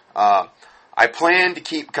 I plan to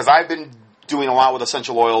keep, because I've been doing a lot with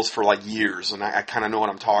essential oils for like years, and I kind of know what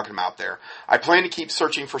I'm talking about there. I plan to keep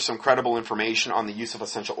searching for some credible information on the use of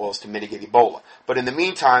essential oils to mitigate Ebola. But in the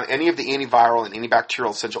meantime, any of the antiviral and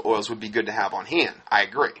antibacterial essential oils would be good to have on hand. I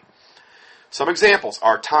agree. Some examples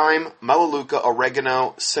are thyme, melaleuca,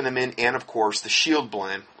 oregano, cinnamon, and of course the Shield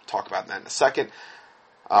blend. We'll talk about that in a second.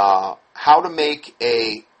 How to make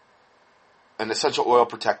an essential oil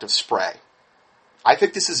protective spray. I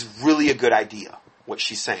think this is really a good idea, what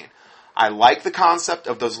she's saying. I like the concept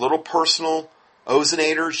of those little personal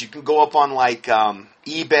ozonators. You can go up on like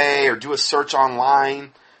eBay or do a search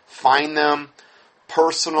online, find them,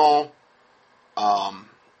 personal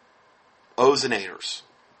ozonators.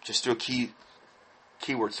 Just do a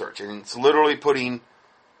keyword search. And it's literally putting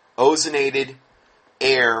ozonated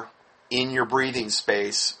air in your breathing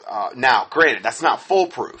space. Now, granted, that's not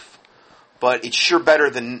foolproof, but it's sure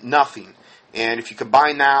better than nothing. And if you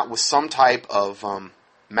combine that with some type of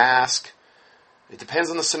mask, it depends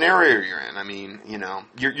on the scenario you're in. I mean, you know,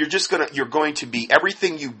 you're going to be,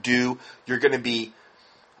 everything you do, you're going to be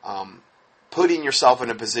putting yourself in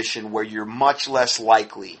a position where you're much less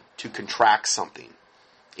likely to contract something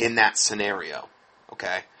in that scenario.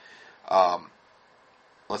 Okay?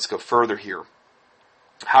 Let's go further here.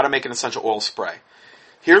 How to make an essential oil spray.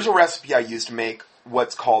 Here's a recipe I use to make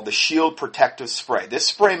what's called the Shield Protective Spray. This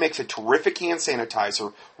spray makes a terrific hand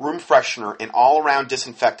sanitizer, room freshener, and all-around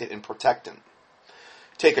disinfectant and protectant.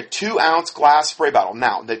 Take a 2-ounce glass spray bottle.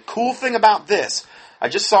 Now, the cool thing about this, I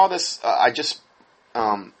just saw this,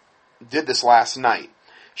 did this last night.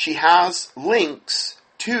 She has links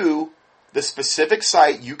to the specific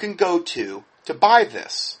site you can go to buy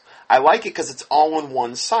this. I like it because it's all on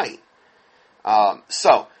one site.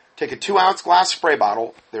 So, take a 2-ounce glass spray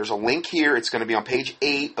bottle. There's a link here. It's going to be on page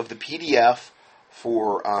 8 of the PDF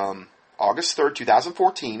for August 3rd,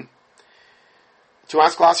 2014.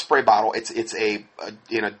 2-ounce glass spray bottle. It's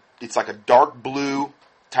like a dark blue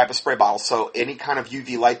type of spray bottle, so any kind of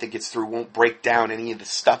UV light that gets through won't break down any of the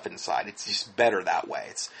stuff inside. It's just better that way.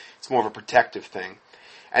 It's more of a protective thing.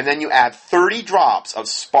 And then you add 30 drops of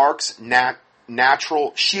Sparks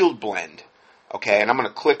Natural Shield Blend. Okay, and I'm going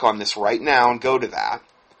to click on this right now and go to that.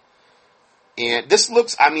 And this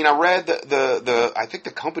looks, I mean, I read I think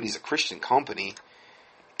the company's a Christian company,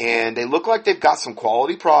 and they look like they've got some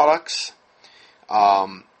quality products.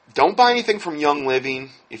 Don't buy anything from Young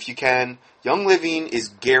Living if you can. Young Living is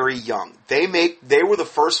Gary Young. They were the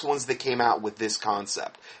first ones that came out with this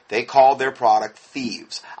concept. They called their product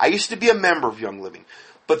Thieves. I used to be a member of Young Living,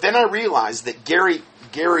 but then I realized that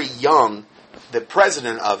Gary Young, the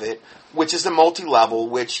president of it, which is a multi-level,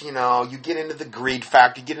 which, you know, you get into the greed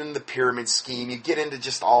factor, you get into the pyramid scheme, you get into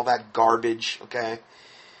just all that garbage, okay?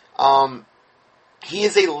 He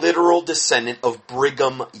is a literal descendant of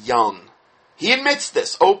Brigham Young. He admits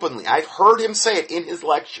this openly. I've heard him say it in his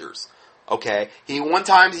lectures, okay? One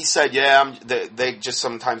time he said, yeah,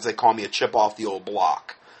 sometimes they call me a chip off the old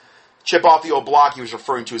block. Chip off the old block he was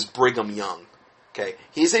referring to as Brigham Young, okay?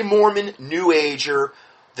 He's a Mormon New Ager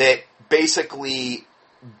that basically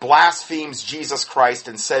blasphemes Jesus Christ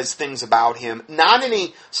and says things about him, not in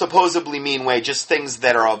a supposedly mean way, just things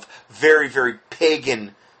that are of very, very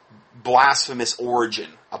pagan, blasphemous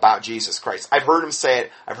origin about Jesus Christ. I've heard him say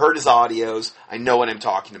it. I've heard his audios. I know what I'm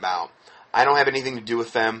talking about. I don't have anything to do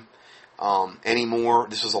with them anymore.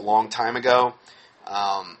 This was a long time ago.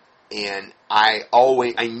 And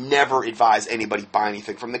I never advise anybody buy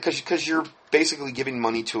anything from them because you're basically giving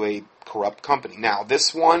money to a corrupt company. Now,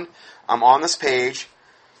 this one, I'm on this page.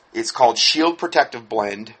 It's called Shield Protective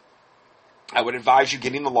Blend. I would advise you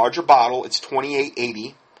getting the larger bottle. It's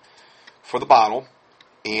 $28.80 for the bottle.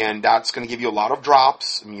 And that's going to give you a lot of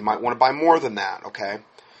drops. I mean, you might want to buy more than that, okay?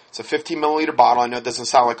 It's a 15 milliliter bottle. I know it doesn't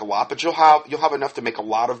sound like a lot, but you'll have enough to make a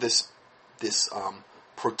lot of this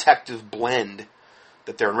protective blend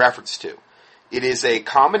that they're in reference to. It is a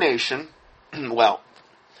combination,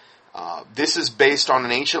 this is based on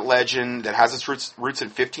an ancient legend that has its roots in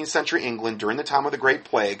 15th century England during the time of the Great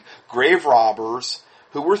Plague. Grave robbers,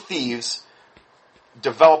 who were thieves,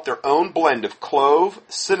 developed their own blend of clove,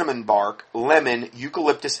 cinnamon bark, lemon,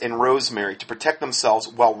 eucalyptus, and rosemary to protect themselves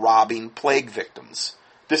while robbing plague victims.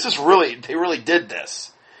 They really did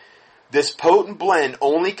this. This potent blend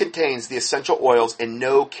only contains the essential oils and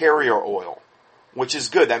no carrier oil, which is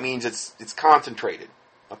good. That means it's concentrated,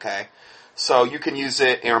 okay? So you can use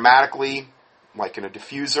it aromatically, like in a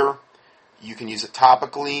diffuser. You can use it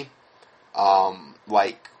topically,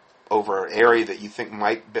 like over an area that you think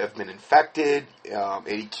might have been infected.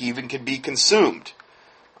 It even can be consumed.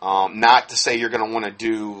 Not to say you're going to want to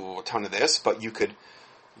do a ton of this, but you could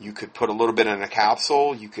put a little bit in a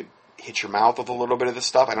capsule. You could hit your mouth with a little bit of this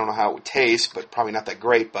stuff. I don't know how it would taste, but probably not that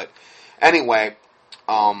great. But anyway,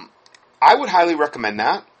 I would highly recommend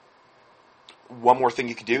that. One more thing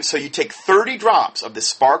you could do. So you take 30 drops of the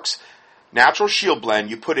Sparks Natural Shield Blend.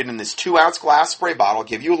 You put it in this 2-ounce glass spray bottle. I'll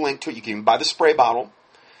give you a link to it. You can buy the spray bottle.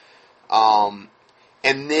 And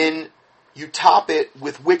then you top it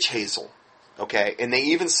with witch hazel. Okay? And they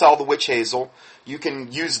even sell the witch hazel. You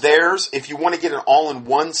can use theirs. If you want to get it all in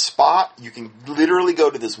one spot, you can literally go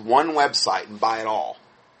to this one website and buy it all.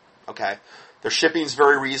 Okay? Their shipping is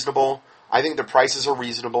very reasonable. I think their prices are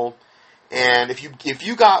reasonable. And if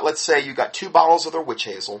you got, let's say you got 2 bottles of their witch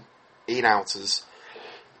hazel, 8 ounces,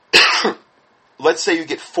 let's say you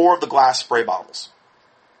get 4 of the glass spray bottles.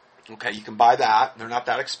 Okay, you can buy that. They're not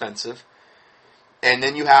that expensive. And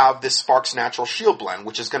then you have this Sparks Natural Shield Blend,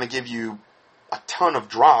 which is going to give you a ton of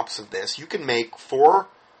drops of this. You can make 4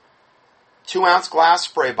 2-ounce glass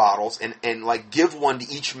spray bottles and like give one to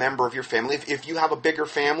each member of your family. If you have a bigger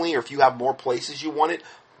family or if you have more places you want it,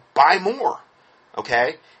 buy more.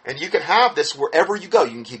 Okay? And you can have this wherever you go.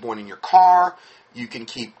 You can keep one in your car. You can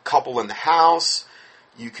keep a couple in the house.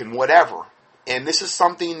 You can whatever. And this is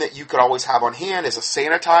something that you could always have on hand as a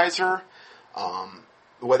sanitizer.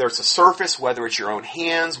 Whether it's a surface, whether it's your own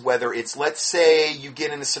hands, whether it's, let's say, you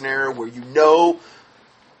get in a scenario where you know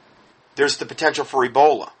there's the potential for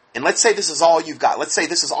Ebola. And let's say this is all you've got. Let's say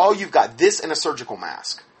this is all you've got, this and a surgical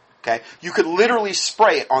mask. Okay? You could literally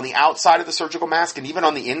spray it on the outside of the surgical mask and even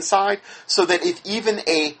on the inside so that if even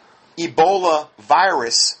a Ebola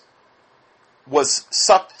virus was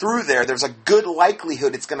sucked through there, there's a good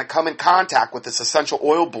likelihood it's going to come in contact with this essential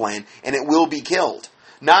oil blend and it will be killed.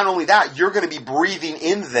 Not only that, you're going to be breathing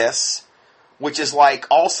in this, which is like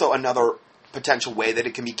also another potential way that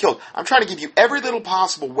it can be killed. I'm trying to give you every little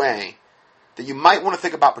possible way that you might want to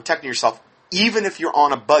think about protecting yourself, even if you're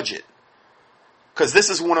on a budget. Because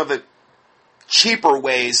this is one of the cheaper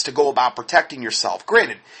ways to go about protecting yourself.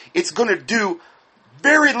 Granted, it's going to do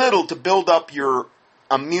very little to build up your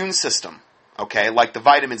immune system, okay, like the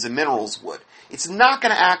vitamins and minerals would. It's not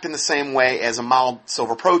going to act in the same way as a mild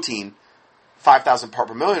silver protein 5,000 part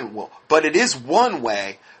per million will. But it is one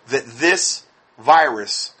way that this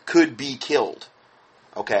virus could be killed.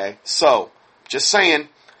 Okay? So, just saying,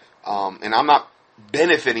 and I'm not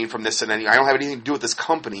benefiting from this in any, I don't have anything to do with this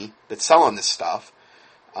company that's selling this stuff.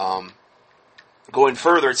 Going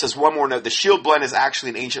further, it says one more note. The Shield Blend is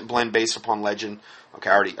actually an ancient blend based upon legend.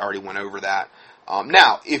 Okay, I already went over that.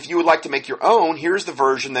 Now, if you would like to make your own, here's the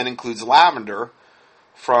version that includes lavender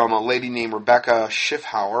from a lady named Rebecca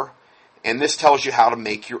Schiffhauer. And this tells you how to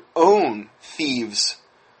make your own Thieves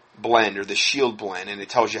Blend, or the Shield Blend. And it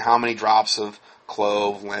tells you how many drops of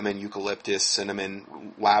clove, lemon, eucalyptus,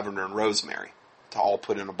 cinnamon, lavender, and rosemary to all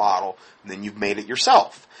put in a bottle. And then you've made it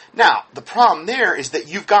yourself. Now, the problem there is that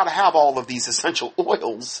you've got to have all of these essential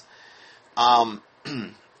oils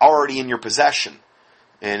already in your possession.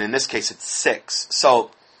 And in this case, it's 6.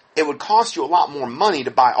 So it would cost you a lot more money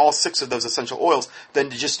to buy all 6 of those essential oils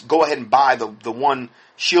than to just go ahead and buy the one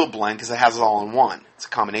Shield Blend because it has it all in one. It's a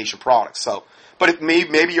combination product. So, but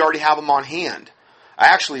maybe you already have them on hand. I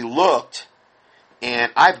actually looked,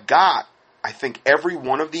 and I've got, I think, every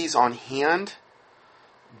one of these on hand.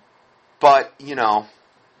 But, you know,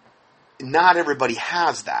 not everybody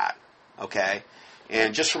has that. Okay?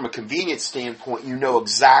 And just from a convenience standpoint, you know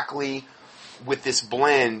exactly with this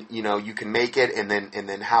blend, you know, you can make it and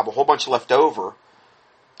then have a whole bunch left over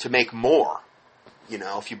to make more. You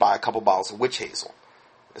know, if you buy a couple bottles of witch hazel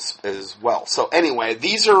as well. So anyway,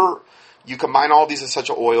 you combine all these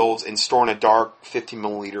essential oils and store in a dark 15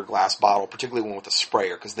 milliliter glass bottle, particularly one with a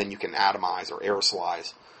sprayer, because then you can atomize or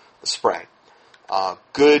aerosolize the spray.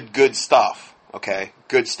 Good stuff. Okay,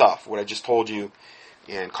 good stuff. What I just told you,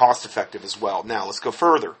 and cost effective as well. Now let's go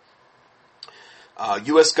further.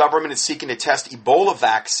 U.S. government is seeking to test Ebola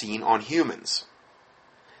vaccine on humans.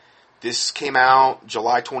 This came out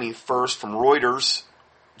July 21st from Reuters.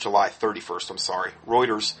 July 31st, I'm sorry.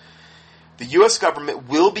 Reuters. The U.S. government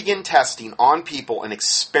will begin testing on people an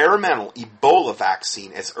experimental Ebola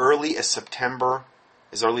vaccine as early as September.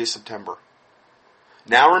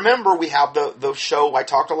 Now remember, we have the show I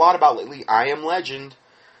talked a lot about lately, I Am Legend.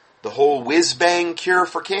 The whole whiz-bang cure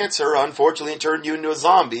for cancer, unfortunately, it turned you into a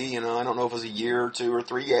zombie. You know, I don't know if it was a year or 2 or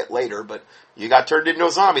 3 later, but you got turned into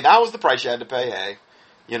a zombie. That was the price you had to pay, hey.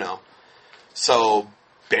 You know. So,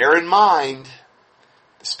 bear in mind,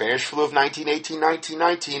 the Spanish flu of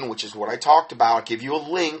 1918-1919, which is what I talked about. I'll give you a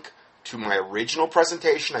link to my original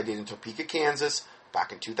presentation I did in Topeka, Kansas,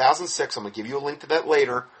 back in 2006. I'm going to give you a link to that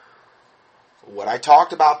later. What I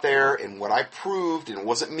talked about there and what I proved, and it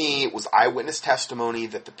wasn't me, it was eyewitness testimony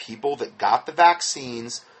that the people that got the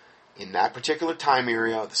vaccines in that particular time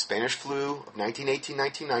area, the Spanish flu of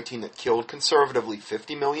 1918-1919 that killed conservatively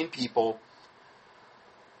 50 million people,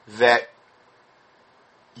 that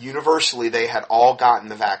universally they had all gotten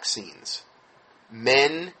the vaccines.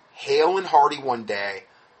 Men, hale and hearty one day,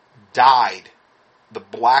 died the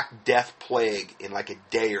Black Death plague in like a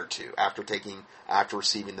day or two after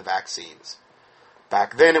receiving the vaccines.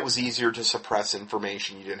 Back then it was easier to suppress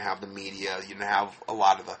information. You didn't have the media. You didn't have a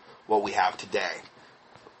lot of what we have today.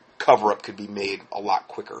 Cover-up could be made a lot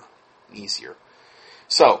quicker, easier.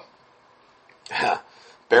 So,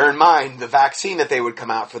 bear in mind the vaccine that they would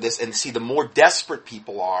come out for this, and see, the more desperate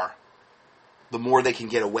people are, the more they can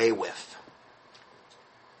get away with.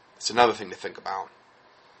 It's another thing to think about.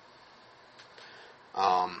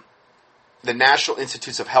 The National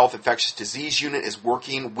Institutes of Health Infectious Disease Unit is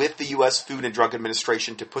working with the U.S. Food and Drug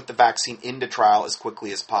Administration to put the vaccine into trial as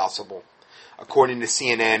quickly as possible, according to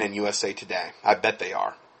CNN and USA Today. I bet they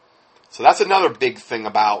are. So that's another big thing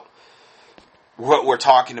about what we're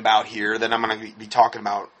talking about here that I'm going to be talking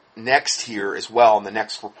about next here as well in the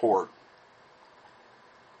next report.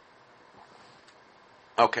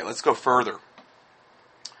 Okay, let's go further.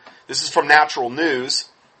 This is from Natural News.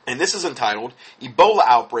 And this is entitled, Ebola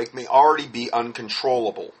Outbreak May Already Be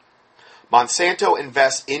Uncontrollable. Monsanto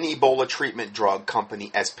invests in Ebola treatment drug company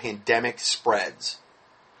as pandemic spreads.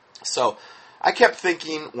 So, I kept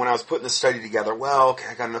thinking when I was putting the study together, well, okay,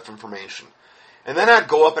 I got enough information. And then I'd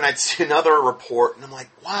go up and I'd see another report, and I'm like,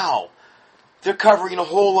 wow, they're covering a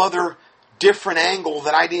whole other different angle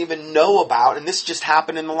that I didn't even know about, and this just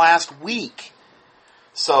happened in the last week.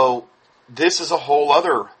 So, this is a whole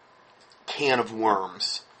other can of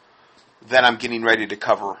worms that I'm getting ready to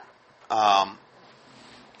cover.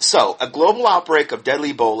 So, a global outbreak of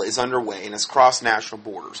deadly Ebola is underway and has crossed national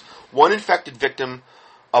borders. One infected victim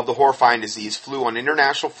of the horrifying disease flew on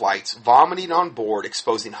international flights, vomiting on board,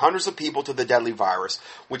 exposing hundreds of people to the deadly virus,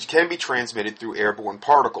 which can be transmitted through airborne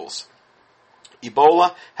particles.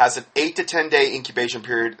 Ebola has an 8 to 10 day incubation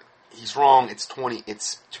period. He's wrong, it's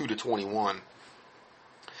 2 to 21.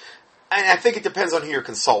 And I think it depends on who you're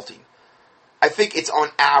consulting. I think it's on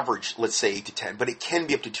average, let's say 8 to 10, but it can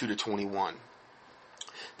be up to 2 to 21.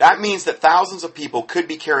 That means that thousands of people could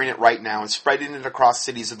be carrying it right now and spreading it across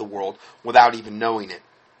cities of the world without even knowing it.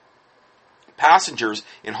 Passengers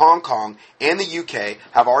in Hong Kong and the UK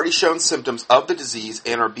have already shown symptoms of the disease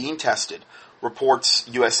and are being tested, reports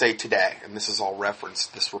USA Today, and this is all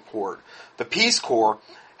referenced, this report. The Peace Corps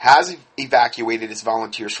has evacuated its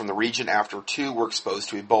volunteers from the region after 2 were exposed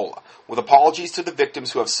to Ebola. With apologies to the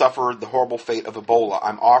victims who have suffered the horrible fate of Ebola,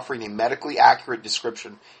 I'm offering a medically accurate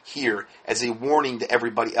description here as a warning to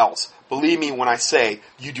everybody else. Believe me when I say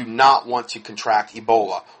you do not want to contract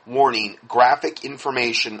Ebola. Warning, graphic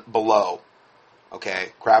information below.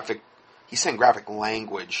 Okay, he's saying graphic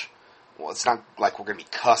language. Well, it's not like we're going to be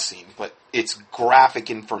cussing, but it's graphic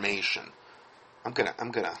information.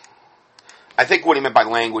 I think what he meant by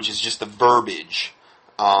language is just the verbiage.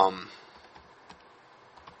 I'm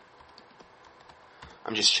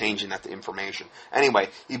just changing that to information. Anyway,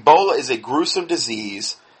 Ebola is a gruesome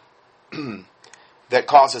disease that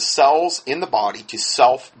causes cells in the body to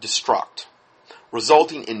self-destruct,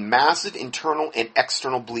 resulting in massive internal and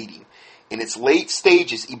external bleeding. In its late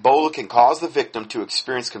stages, Ebola can cause the victim to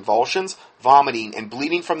experience convulsions, vomiting, and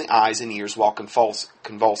bleeding from the eyes and ears while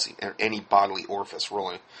convulsing, or any bodily orifice,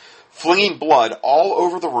 really, flinging blood all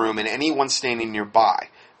over the room and anyone standing nearby,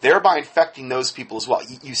 thereby infecting those people as well.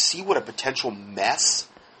 You see what a potential mess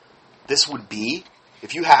this would be?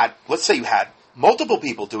 If you had, let's say you had multiple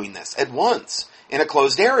people doing this at once in a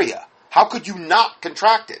closed area. How could you not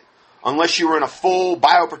contract it? Unless you were in a full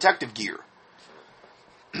bioprotective gear.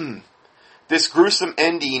 This gruesome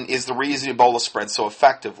ending is the reason Ebola spreads so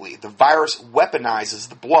effectively. The virus weaponizes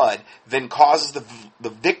the blood, then causes the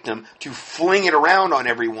victim to fling it around on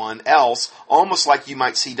everyone else, almost like you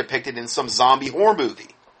might see depicted in some zombie horror movie.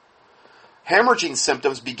 Hemorrhaging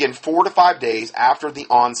symptoms begin 4 to 5 days after the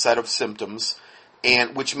onset of symptoms,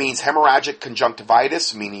 and which means hemorrhagic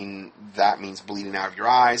conjunctivitis, meaning that means bleeding out of your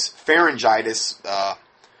eyes, pharyngitis,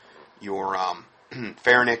 your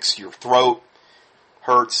pharynx, your throat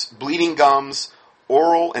hurts, bleeding gums,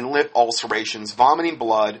 oral and lip ulcerations, vomiting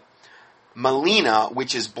blood, melena,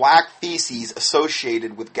 which is black feces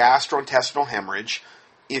associated with gastrointestinal hemorrhage.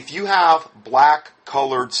 If you have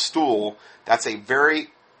black-colored stool, that's a very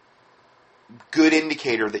good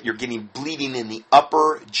indicator that you're getting bleeding in the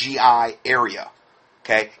upper GI area.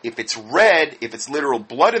 Okay? If it's red, if it's literal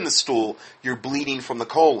blood in the stool, you're bleeding from the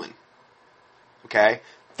colon. Okay?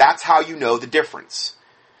 That's how you know the difference.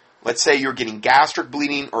 Let's say you're getting gastric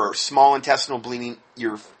bleeding or small intestinal bleeding,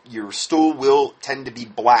 your stool will tend to be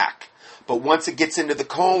black. But once it gets into the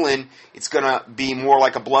colon, it's going to be more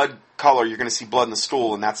like a blood color. You're going to see blood in the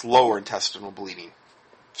stool, and that's lower intestinal bleeding.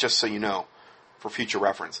 Just so you know, for future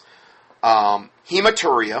reference.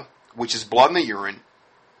 Hematuria, which is blood in the urine.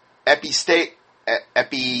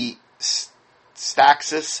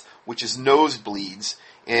 Epistaxis, which is nosebleeds,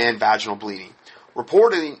 and vaginal bleeding.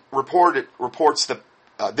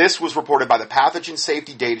 This was reported by the Pathogen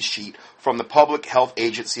Safety Data Sheet from the Public Health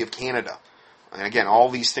Agency of Canada. And again, all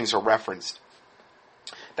these things are referenced.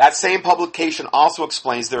 That same publication also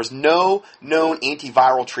explains there's no known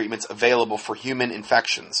antiviral treatments available for human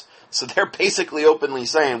infections. So they're basically openly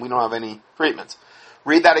saying we don't have any treatments.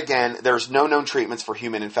 Read that again. There's no known treatments for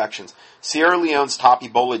human infections. Sierra Leone's top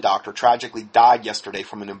Ebola doctor tragically died yesterday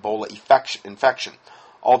from an Ebola infection.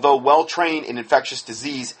 Although well-trained in infectious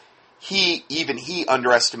disease, he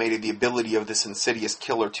underestimated the ability of this insidious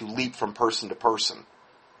killer to leap from person to person.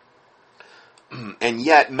 And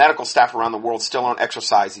yet, medical staff around the world still aren't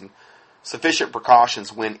exercising sufficient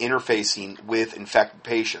precautions when interfacing with infected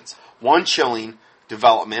patients. One chilling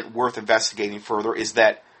development worth investigating further is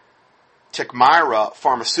that Tecmira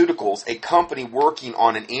Pharmaceuticals, a company working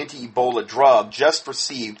on an anti-Ebola drug, just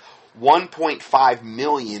received $1.5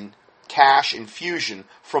 million cash infusion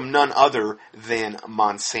from none other than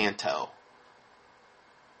Monsanto.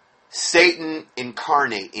 Satan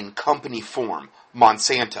incarnate in company form,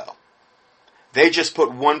 Monsanto. They just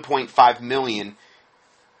put $1.5 million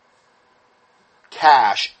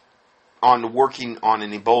cash on working on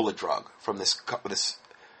an Ebola drug from this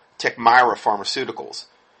Tecmira Pharmaceuticals.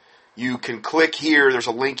 You can click here, there's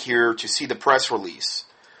a link here to see the press release,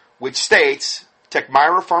 which states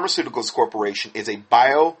Tecmira Pharmaceuticals Corporation is a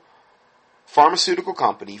biopharmaceutical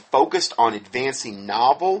company focused on advancing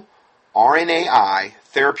novel RNAi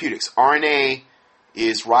therapeutics. RNA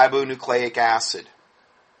is ribonucleic acid.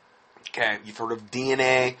 Okay, you've heard of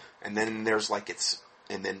DNA, and then there's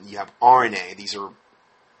and then you have RNA. These are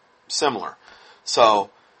similar. So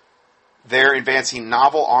they're advancing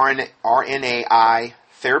novel RNAi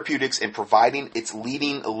therapeutics and providing its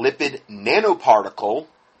leading lipid nanoparticle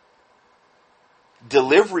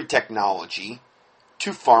delivery technology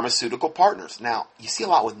to pharmaceutical partners. Now, you see a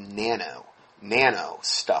lot with nano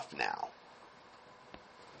stuff now.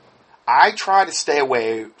 I try to stay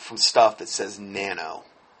away from stuff that says nano,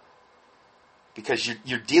 because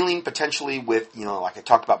you're dealing potentially with, like I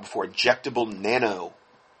talked about before, injectable nano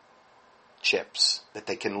chips that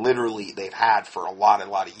they've had for a lot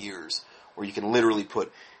of years, where you can literally put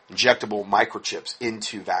injectable microchips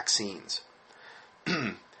into vaccines.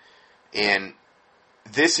 And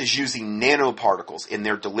this is using nanoparticles in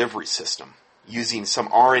their delivery system, using some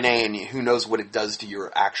RNA, and who knows what it does to your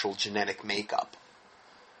actual genetic makeup.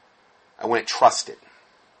 I wouldn't trust it.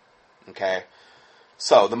 Okay?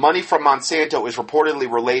 So, the money from Monsanto is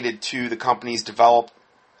reportedly related to the company's developed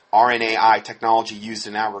RNAi technology used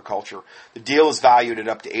in agriculture. The deal is valued at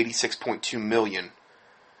up to $86.2 million.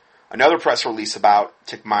 Another press release about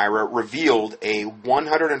Tecmira revealed a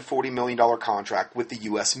 $140 million contract with the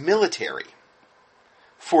U.S. military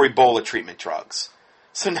for Ebola treatment drugs.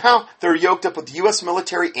 So now they're yoked up with the U.S.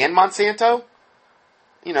 military and Monsanto?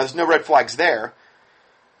 There's no red flags there.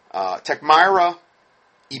 Tecmira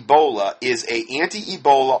Ebola is a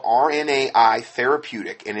anti-Ebola RNAi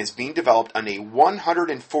therapeutic and is being developed on a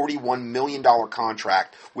 $141 million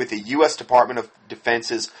contract with the U.S. Department of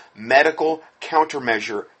Defense's Medical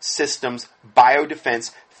Countermeasure Systems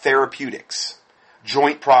Biodefense Therapeutics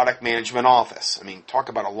Joint Product Management Office. Talk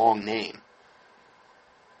about a long name.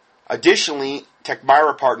 Additionally,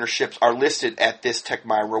 Tecmira partnerships are listed at this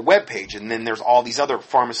Tecmira webpage, and then there's all these other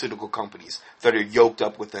pharmaceutical companies that are yoked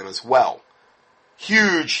up with them as well.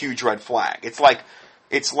 Huge, huge red flag. It's like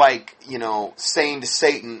saying to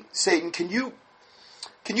Satan, can you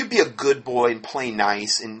be a good boy and play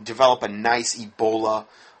nice and develop a nice Ebola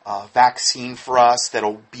vaccine for us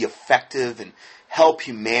that'll be effective and help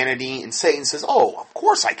humanity? And Satan says, oh, of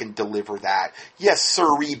course I can deliver that. Yes,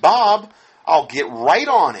 sirree, Bob. I'll get right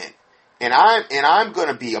on it. And I'm going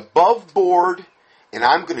to be above board, and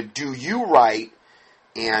I'm going to do you right.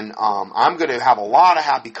 And I'm going to have a lot of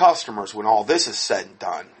happy customers when all this is said and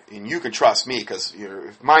done. And you can trust me, because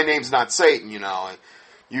if my name's not Satan, you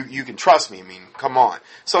can trust me. Come on.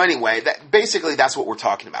 So anyway, that's what we're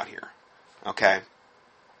talking about here. Okay?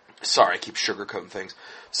 Sorry, I keep sugarcoating things.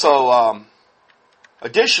 So,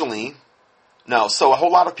 additionally, so a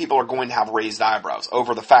whole lot of people are going to have raised eyebrows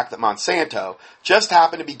over the fact that Monsanto just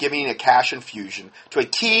happened to be giving a cash infusion to a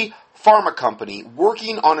key pharma company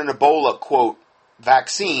working on an Ebola, quote,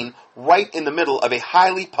 vaccine right in the middle of a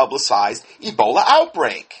highly publicized Ebola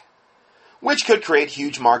outbreak, which could create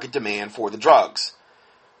huge market demand for the drugs.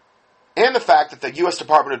 And the fact that the U.S.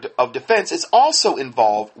 Department of Defense is also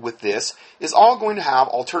involved with this is all going to have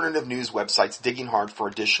alternative news websites digging hard for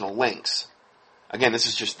additional links. Again, this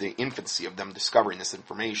is just the infancy of them discovering this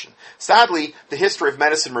information. Sadly, the history of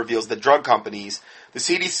medicine reveals that drug companies, the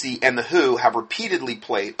CDC, and the WHO have repeatedly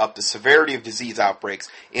played up the severity of disease outbreaks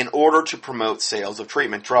in order to promote sales of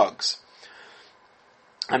treatment drugs.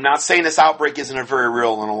 I'm not saying this outbreak isn't a very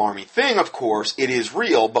real and alarming thing, of course. It is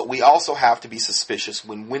real, but we also have to be suspicious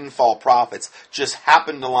when windfall profits just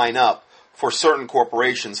happen to line up for certain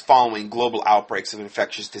corporations following global outbreaks of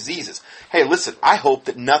infectious diseases. Hey, listen, I hope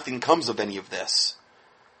that nothing comes of any of this.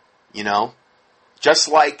 You know?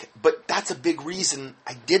 But that's a big reason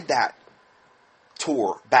I did that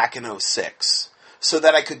tour back in 2006. So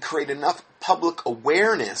that I could create enough public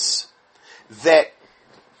awareness that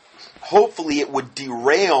hopefully it would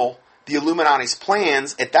derail the Illuminati's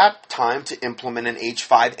plans at that time to implement an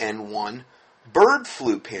H5N1 bird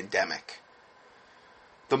flu pandemic.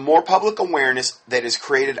 The more public awareness that is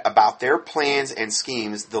created about their plans and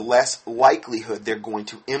schemes, the less likelihood they're going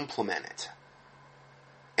to implement it.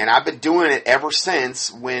 And I've been doing it ever since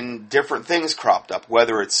when different things cropped up,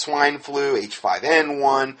 whether it's swine flu,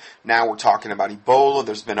 H5N1, now we're talking about Ebola,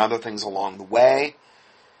 there's been other things along the way.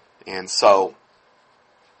 And so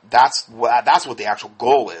that's what the actual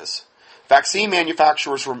goal is. Vaccine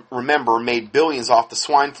manufacturers, remember, made billions off the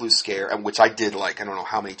swine flu scare, which I did I don't know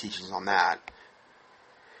how many teachings on that.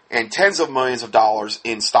 And tens of millions of dollars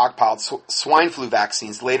in stockpiled swine flu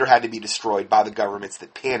vaccines later had to be destroyed by the governments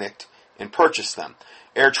that panicked and purchased them.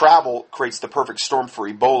 Air travel creates the perfect storm for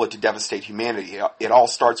Ebola to devastate humanity. It all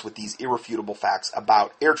starts with these irrefutable facts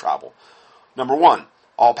about air travel. Number one,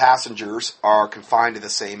 all passengers are confined to the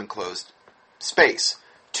same enclosed space.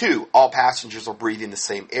 2, all passengers are breathing the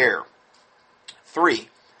same air. 3,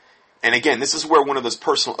 and again, this is where one of those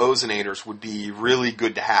personal ozonators would be really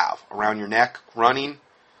good to have around your neck, running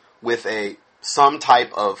with some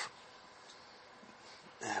type of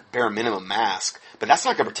bare minimum mask. But that's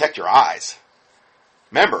not going to protect your eyes.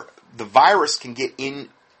 Remember, the virus can get in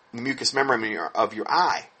the mucous membrane of your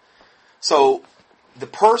eye. So the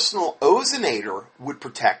personal ozonator would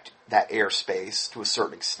protect that airspace to a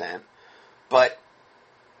certain extent, but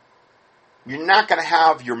you're not going to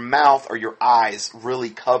have your mouth or your eyes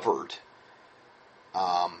really covered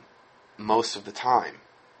most of the time.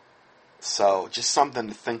 So just something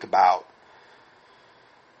to think about.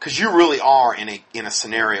 Because you really are in a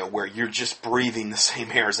scenario where you're just breathing the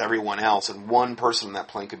same air as everyone else, and one person on that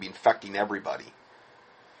plane could be infecting everybody.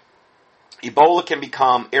 Ebola can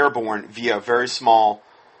become airborne via very small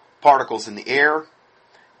particles in the air,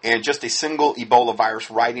 and just a single Ebola virus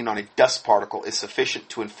riding on a dust particle is sufficient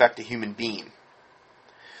to infect a human being.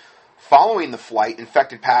 Following the flight,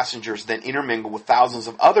 infected passengers then intermingle with thousands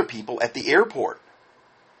of other people at the airport,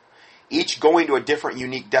 each going to a different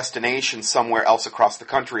unique destination somewhere else across the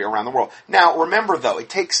country, around the world. Now, remember though,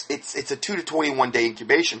 it's a 2 to 21 day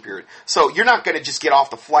incubation period. So you're not going to just get off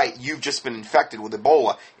the flight, you've just been infected with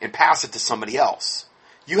Ebola, and pass it to somebody else.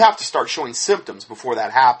 You have to start showing symptoms before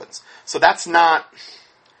that happens. So that's not...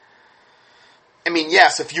 I mean,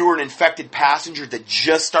 yes, if you were an infected passenger that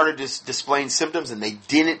just started displaying symptoms and they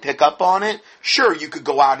didn't pick up on it, sure, you could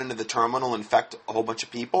go out into the terminal and infect a whole bunch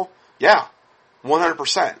of people. Yeah,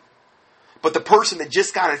 100%. But the person that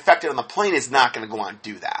just got infected on the plane is not going to go on and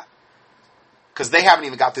do that. Because they haven't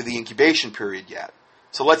even got through the incubation period yet.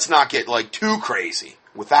 So let's not get too crazy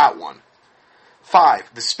with that one.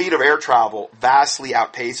 5, the speed of air travel vastly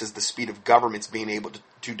outpaces the speed of governments being able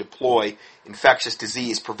to deploy infectious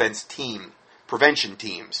disease prevention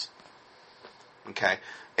teams. Okay.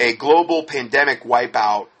 A global pandemic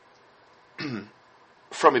wipeout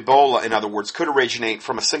from Ebola, in other words, could originate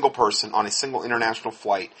from a single person on a single international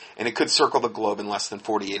flight, and it could circle the globe in less than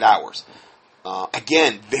 48 hours.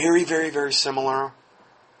 Again, very, very, very similar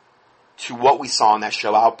to what we saw in that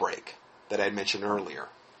show Outbreak that I had mentioned earlier.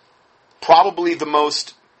 Probably the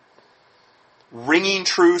most ringing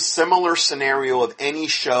true, similar scenario of any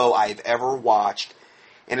show I've ever watched.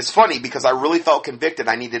 And it's funny because I really felt convicted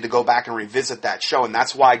I needed to go back and revisit that show, and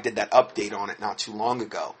that's why I did that update on it not too long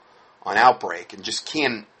ago on Outbreak. And just key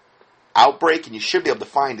in Outbreak, and you should be able to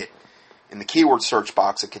find it in the keyword search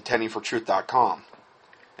box at contendingfortruth.com.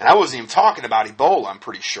 And I wasn't even talking about Ebola, I'm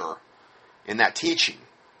pretty sure, in that teaching.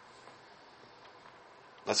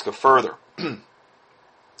 Let's go further.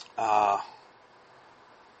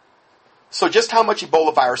 So just how much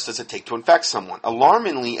Ebola virus does it take to infect someone?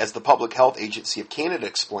 Alarmingly, as the Public Health Agency of Canada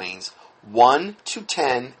explains, 1 to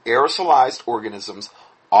 10 aerosolized organisms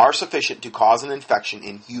are sufficient to cause an infection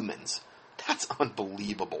in humans. That's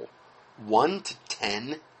unbelievable. 1 to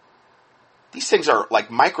 10? These things are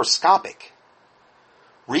like microscopic.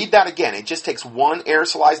 Read that again. It just takes one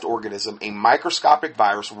aerosolized organism, a microscopic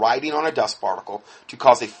virus riding on a dust particle, to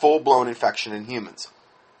cause a full-blown infection in humans.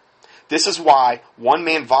 This is why one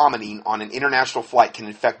man vomiting on an international flight can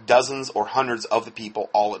infect dozens or hundreds of the people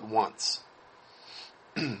all at once.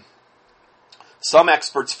 Some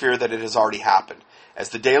experts fear that it has already happened. As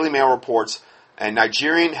the Daily Mail reports,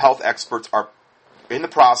 Nigerian health experts are in the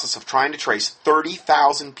process of trying to trace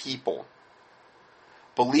 30,000 people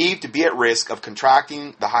believed to be at risk of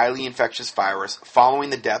contracting the highly infectious virus following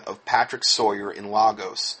the death of Patrick Sawyer in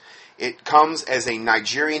Lagos. It comes as a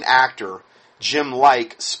Nigerian actor, Jim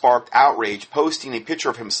Like, sparked outrage, posting a picture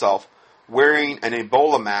of himself wearing an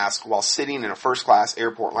Ebola mask while sitting in a first-class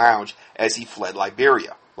airport lounge as he fled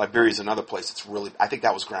Liberia. Liberia is another place that's really, I think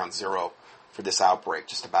that was ground zero for this outbreak,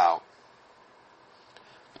 just about.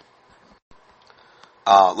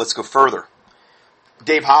 Let's go further.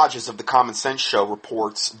 Dave Hodges of the Common Sense Show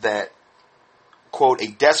reports that, quote, a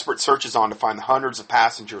desperate search is on to find the hundreds of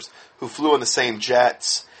passengers who flew on the same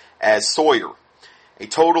jets as Sawyer. A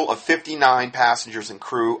total of 59 passengers and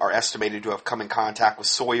crew are estimated to have come in contact with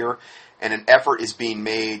Sawyer, and an effort is being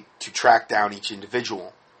made to track down each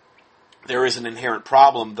individual. There is an inherent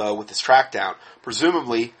problem, though, with this trackdown.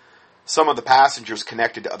 Presumably, some of the passengers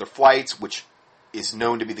connected to other flights, which is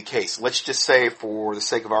known to be the case. Let's just say, for the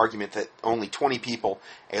sake of argument, that only 20 people,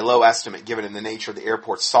 a low estimate given in the nature of the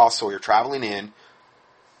airport, saw Sawyer traveling in,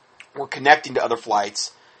 were connecting to other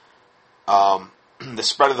flights. The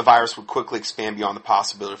spread of the virus would quickly expand beyond the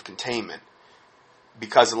possibility of containment.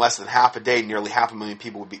 Because in less than half a day, nearly 500,000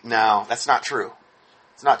 people would be... No, that's not true.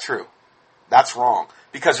 It's not true. That's wrong.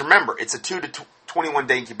 Because remember, it's a 2 to 21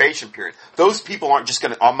 day incubation period. Those people aren't just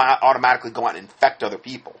going to automatically go out and infect other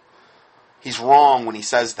people. He's wrong when he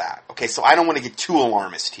says that. Okay, so I don't want to get too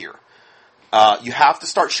alarmist here. You have to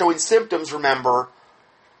start showing symptoms, remember,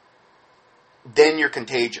 then you're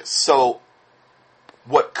contagious. So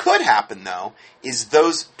what could happen, though, is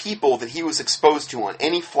those people that he was exposed to on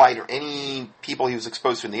any flight or any people he was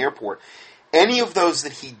exposed to in the airport, any of those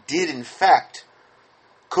that he did infect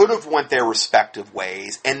could have went their respective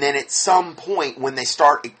ways, and then at some point when they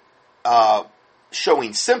start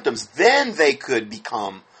showing symptoms, then they could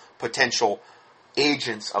become potential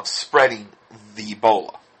agents of spreading the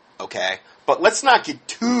Ebola, okay? But let's not get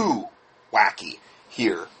too wacky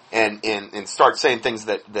here and start saying things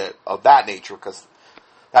that of that nature, because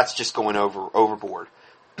that's just going overboard.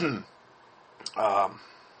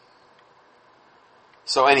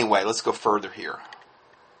 So anyway, let's go further here.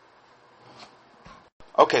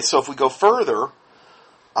 Okay, so if we go further,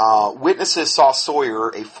 witnesses saw Sawyer,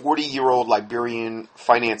 a 40-year-old Liberian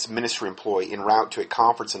finance ministry employee, en route to a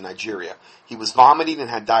conference in Nigeria. He was vomiting and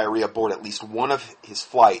had diarrhea aboard at least one of his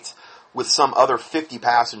flights, with some other 50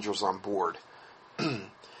 passengers on board.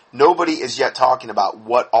 Nobody is yet talking about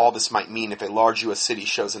what all this might mean if a large U.S. city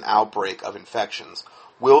shows an outbreak of infections.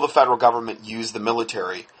 Will the federal government use the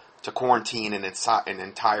military to quarantine an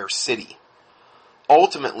entire city?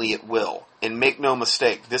 Ultimately, it will. And make no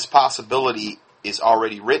mistake, this possibility is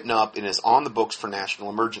already written up and is on the books for national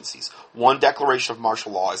emergencies. One declaration of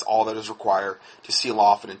martial law is all that is required to seal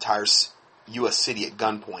off an entire U.S. city at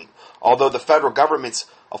gunpoint. Although the federal government's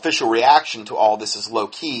official reaction to all this is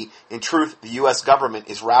low-key, in truth, the U.S. government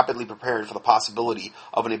is rapidly preparing for the possibility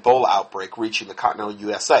of an Ebola outbreak reaching the continental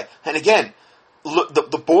USA. And again, look,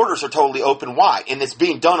 the borders are totally open wide, and it's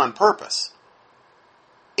being done on purpose.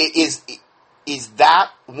 Is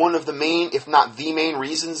that one of the main, if not the main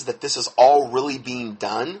reasons that this is all really being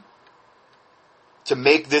done? To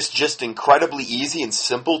make this just incredibly easy and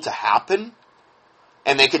simple to happen?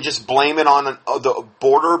 And they can just blame it on the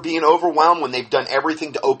border being overwhelmed when they've done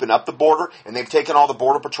everything to open up the border, and they've taken all the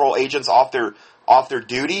Border Patrol agents off their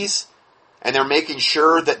duties, and they're making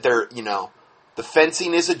sure that they're, the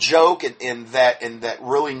fencing is a joke, and that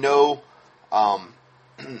really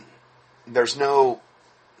there's no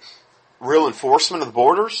real enforcement of the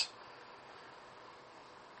borders?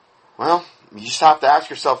 Well, you just have to ask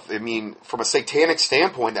yourself, from a satanic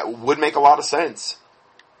standpoint, that would make a lot of sense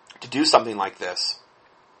to do something like this.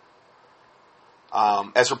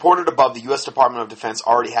 As reported above, the U.S. Department of Defense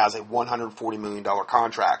already has a $140 million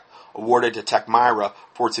contract awarded to Tecmira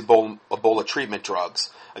for its Ebola treatment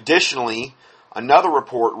drugs. Additionally, another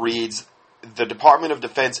report reads, the Department of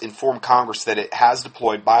Defense informed Congress that it has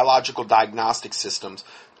deployed biological diagnostic systems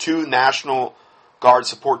to National Guard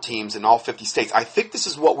support teams in all 50 states. I think this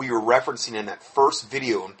is what we were referencing in that first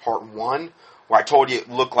video in part 1, where I told you it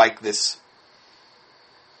looked like this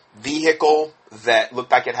vehicle that looked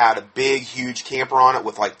like it had a big, huge camper on it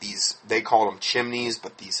with like these, they call them chimneys,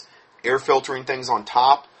 but these air filtering things on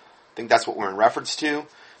top. I think that's what we're in reference to.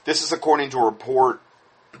 This is according to a report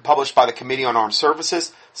published by the Committee on Armed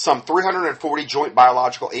Services. Some 340 Joint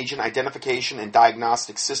Biological Agent Identification and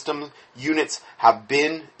Diagnostic System units have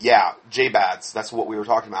been, JBADS, that's what we were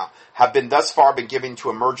talking about, have been thus far been given to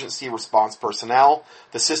emergency response personnel.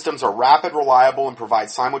 The systems are rapid, reliable, and provide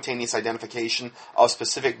simultaneous identification of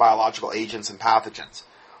specific biological agents and pathogens.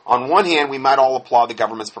 On one hand, we might all applaud the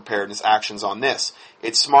government's preparedness actions on this.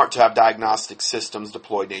 It's smart to have diagnostic systems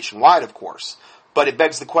deployed nationwide, of course. But it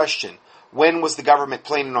begs the question, when was the government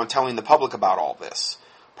planning on telling the public about all this?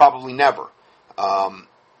 Probably never.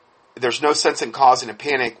 There's no sense in causing a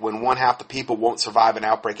panic when one half the people won't survive an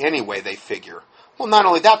outbreak anyway, they figure. Well, not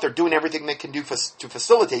only that, they're doing everything they can do to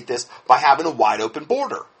facilitate this by having a wide open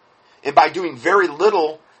border. And by doing very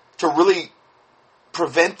little to really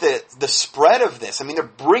prevent the spread of this. I mean, they're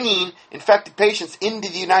bringing infected patients into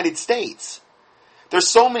the United States. There's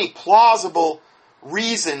so many plausible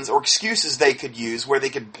reasons or excuses they could use where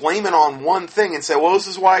they could blame it on one thing and say, well, this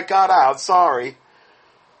is why it got out, sorry.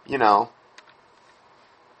 You know.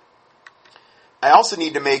 I also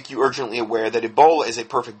need to make you urgently aware that Ebola is a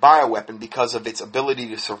perfect bioweapon because of its ability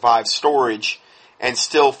to survive storage and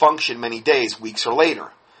still function many days, weeks, or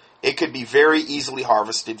later. It could be very easily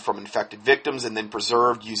harvested from infected victims and then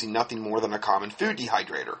preserved using nothing more than a common food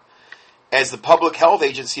dehydrator. As the Public Health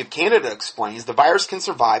Agency of Canada explains, the virus can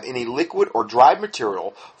survive in a liquid or dried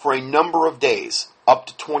material for a number of days, up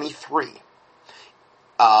to 23.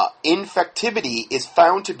 Infectivity is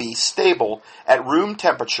found to be stable at room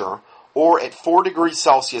temperature or at 4 degrees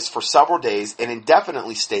Celsius for several days and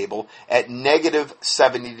indefinitely stable at negative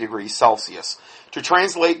 70 degrees Celsius. To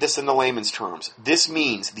translate this into layman's terms, this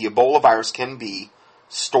means the Ebola virus can be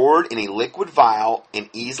stored in a liquid vial and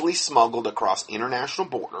easily smuggled across international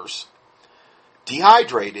borders,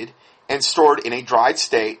 dehydrated and stored in a dried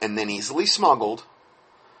state and then easily smuggled,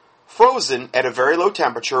 frozen at a very low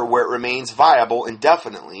temperature where it remains viable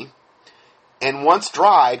indefinitely, and once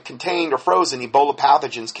dried, contained, or frozen, Ebola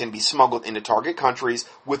pathogens can be smuggled into target countries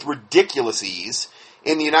with ridiculous ease.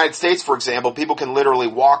 In the United States, for example, people can literally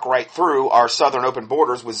walk right through our southern open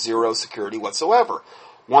borders with zero security whatsoever.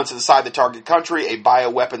 Once inside the target country, a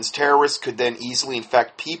bioweapons terrorist could then easily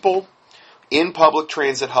infect people in public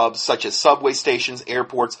transit hubs such as subway stations,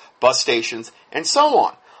 airports, bus stations, and so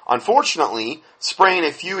on. Unfortunately, spraying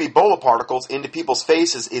a few Ebola particles into people's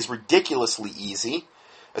faces is ridiculously easy,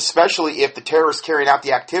 especially if the terrorist carrying out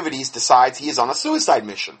the activities decides he is on a suicide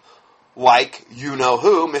mission. Like,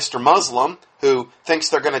 you-know-who, Mr. Muslim, who thinks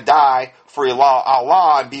they're going to die for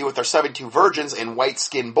Allah and be with their 72 virgins and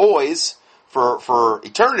white-skinned boys for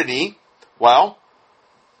eternity. Well,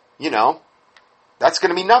 you know, that's going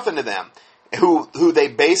to be nothing to them. Who they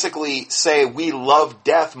basically say, we love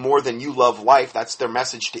death more than you love life. That's their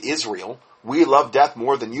message to Israel. We love death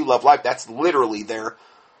more than you love life. That's literally their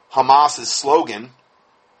Hamas's slogan.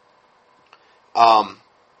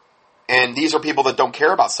 And these are people that don't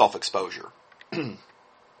care about self-exposure. An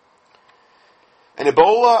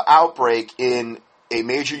Ebola outbreak in a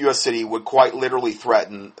major U.S. city would quite literally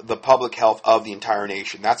threaten the public health of the entire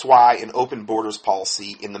nation. That's why an open borders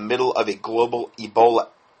policy in the middle of a global Ebola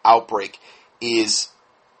outbreak is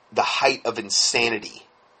the height of insanity.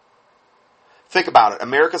 Think about it.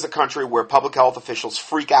 America's a country where public health officials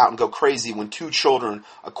freak out and go crazy when 2 children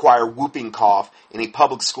acquire whooping cough in a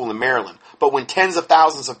public school in Maryland. But when tens of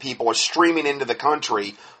thousands of people are streaming into the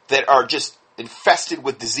country that are just infested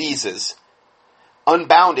with diseases,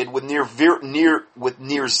 unbounded with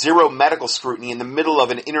near zero medical scrutiny in the middle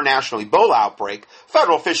of an international Ebola outbreak,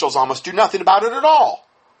 federal officials almost do nothing about it at all.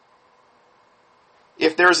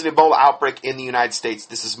 If there is an Ebola outbreak in the United States,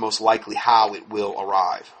 this is most likely how it will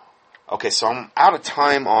arrive. Okay, so I'm out of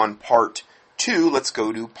time on part 2. Let's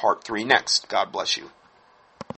go to part 3 next. God bless you.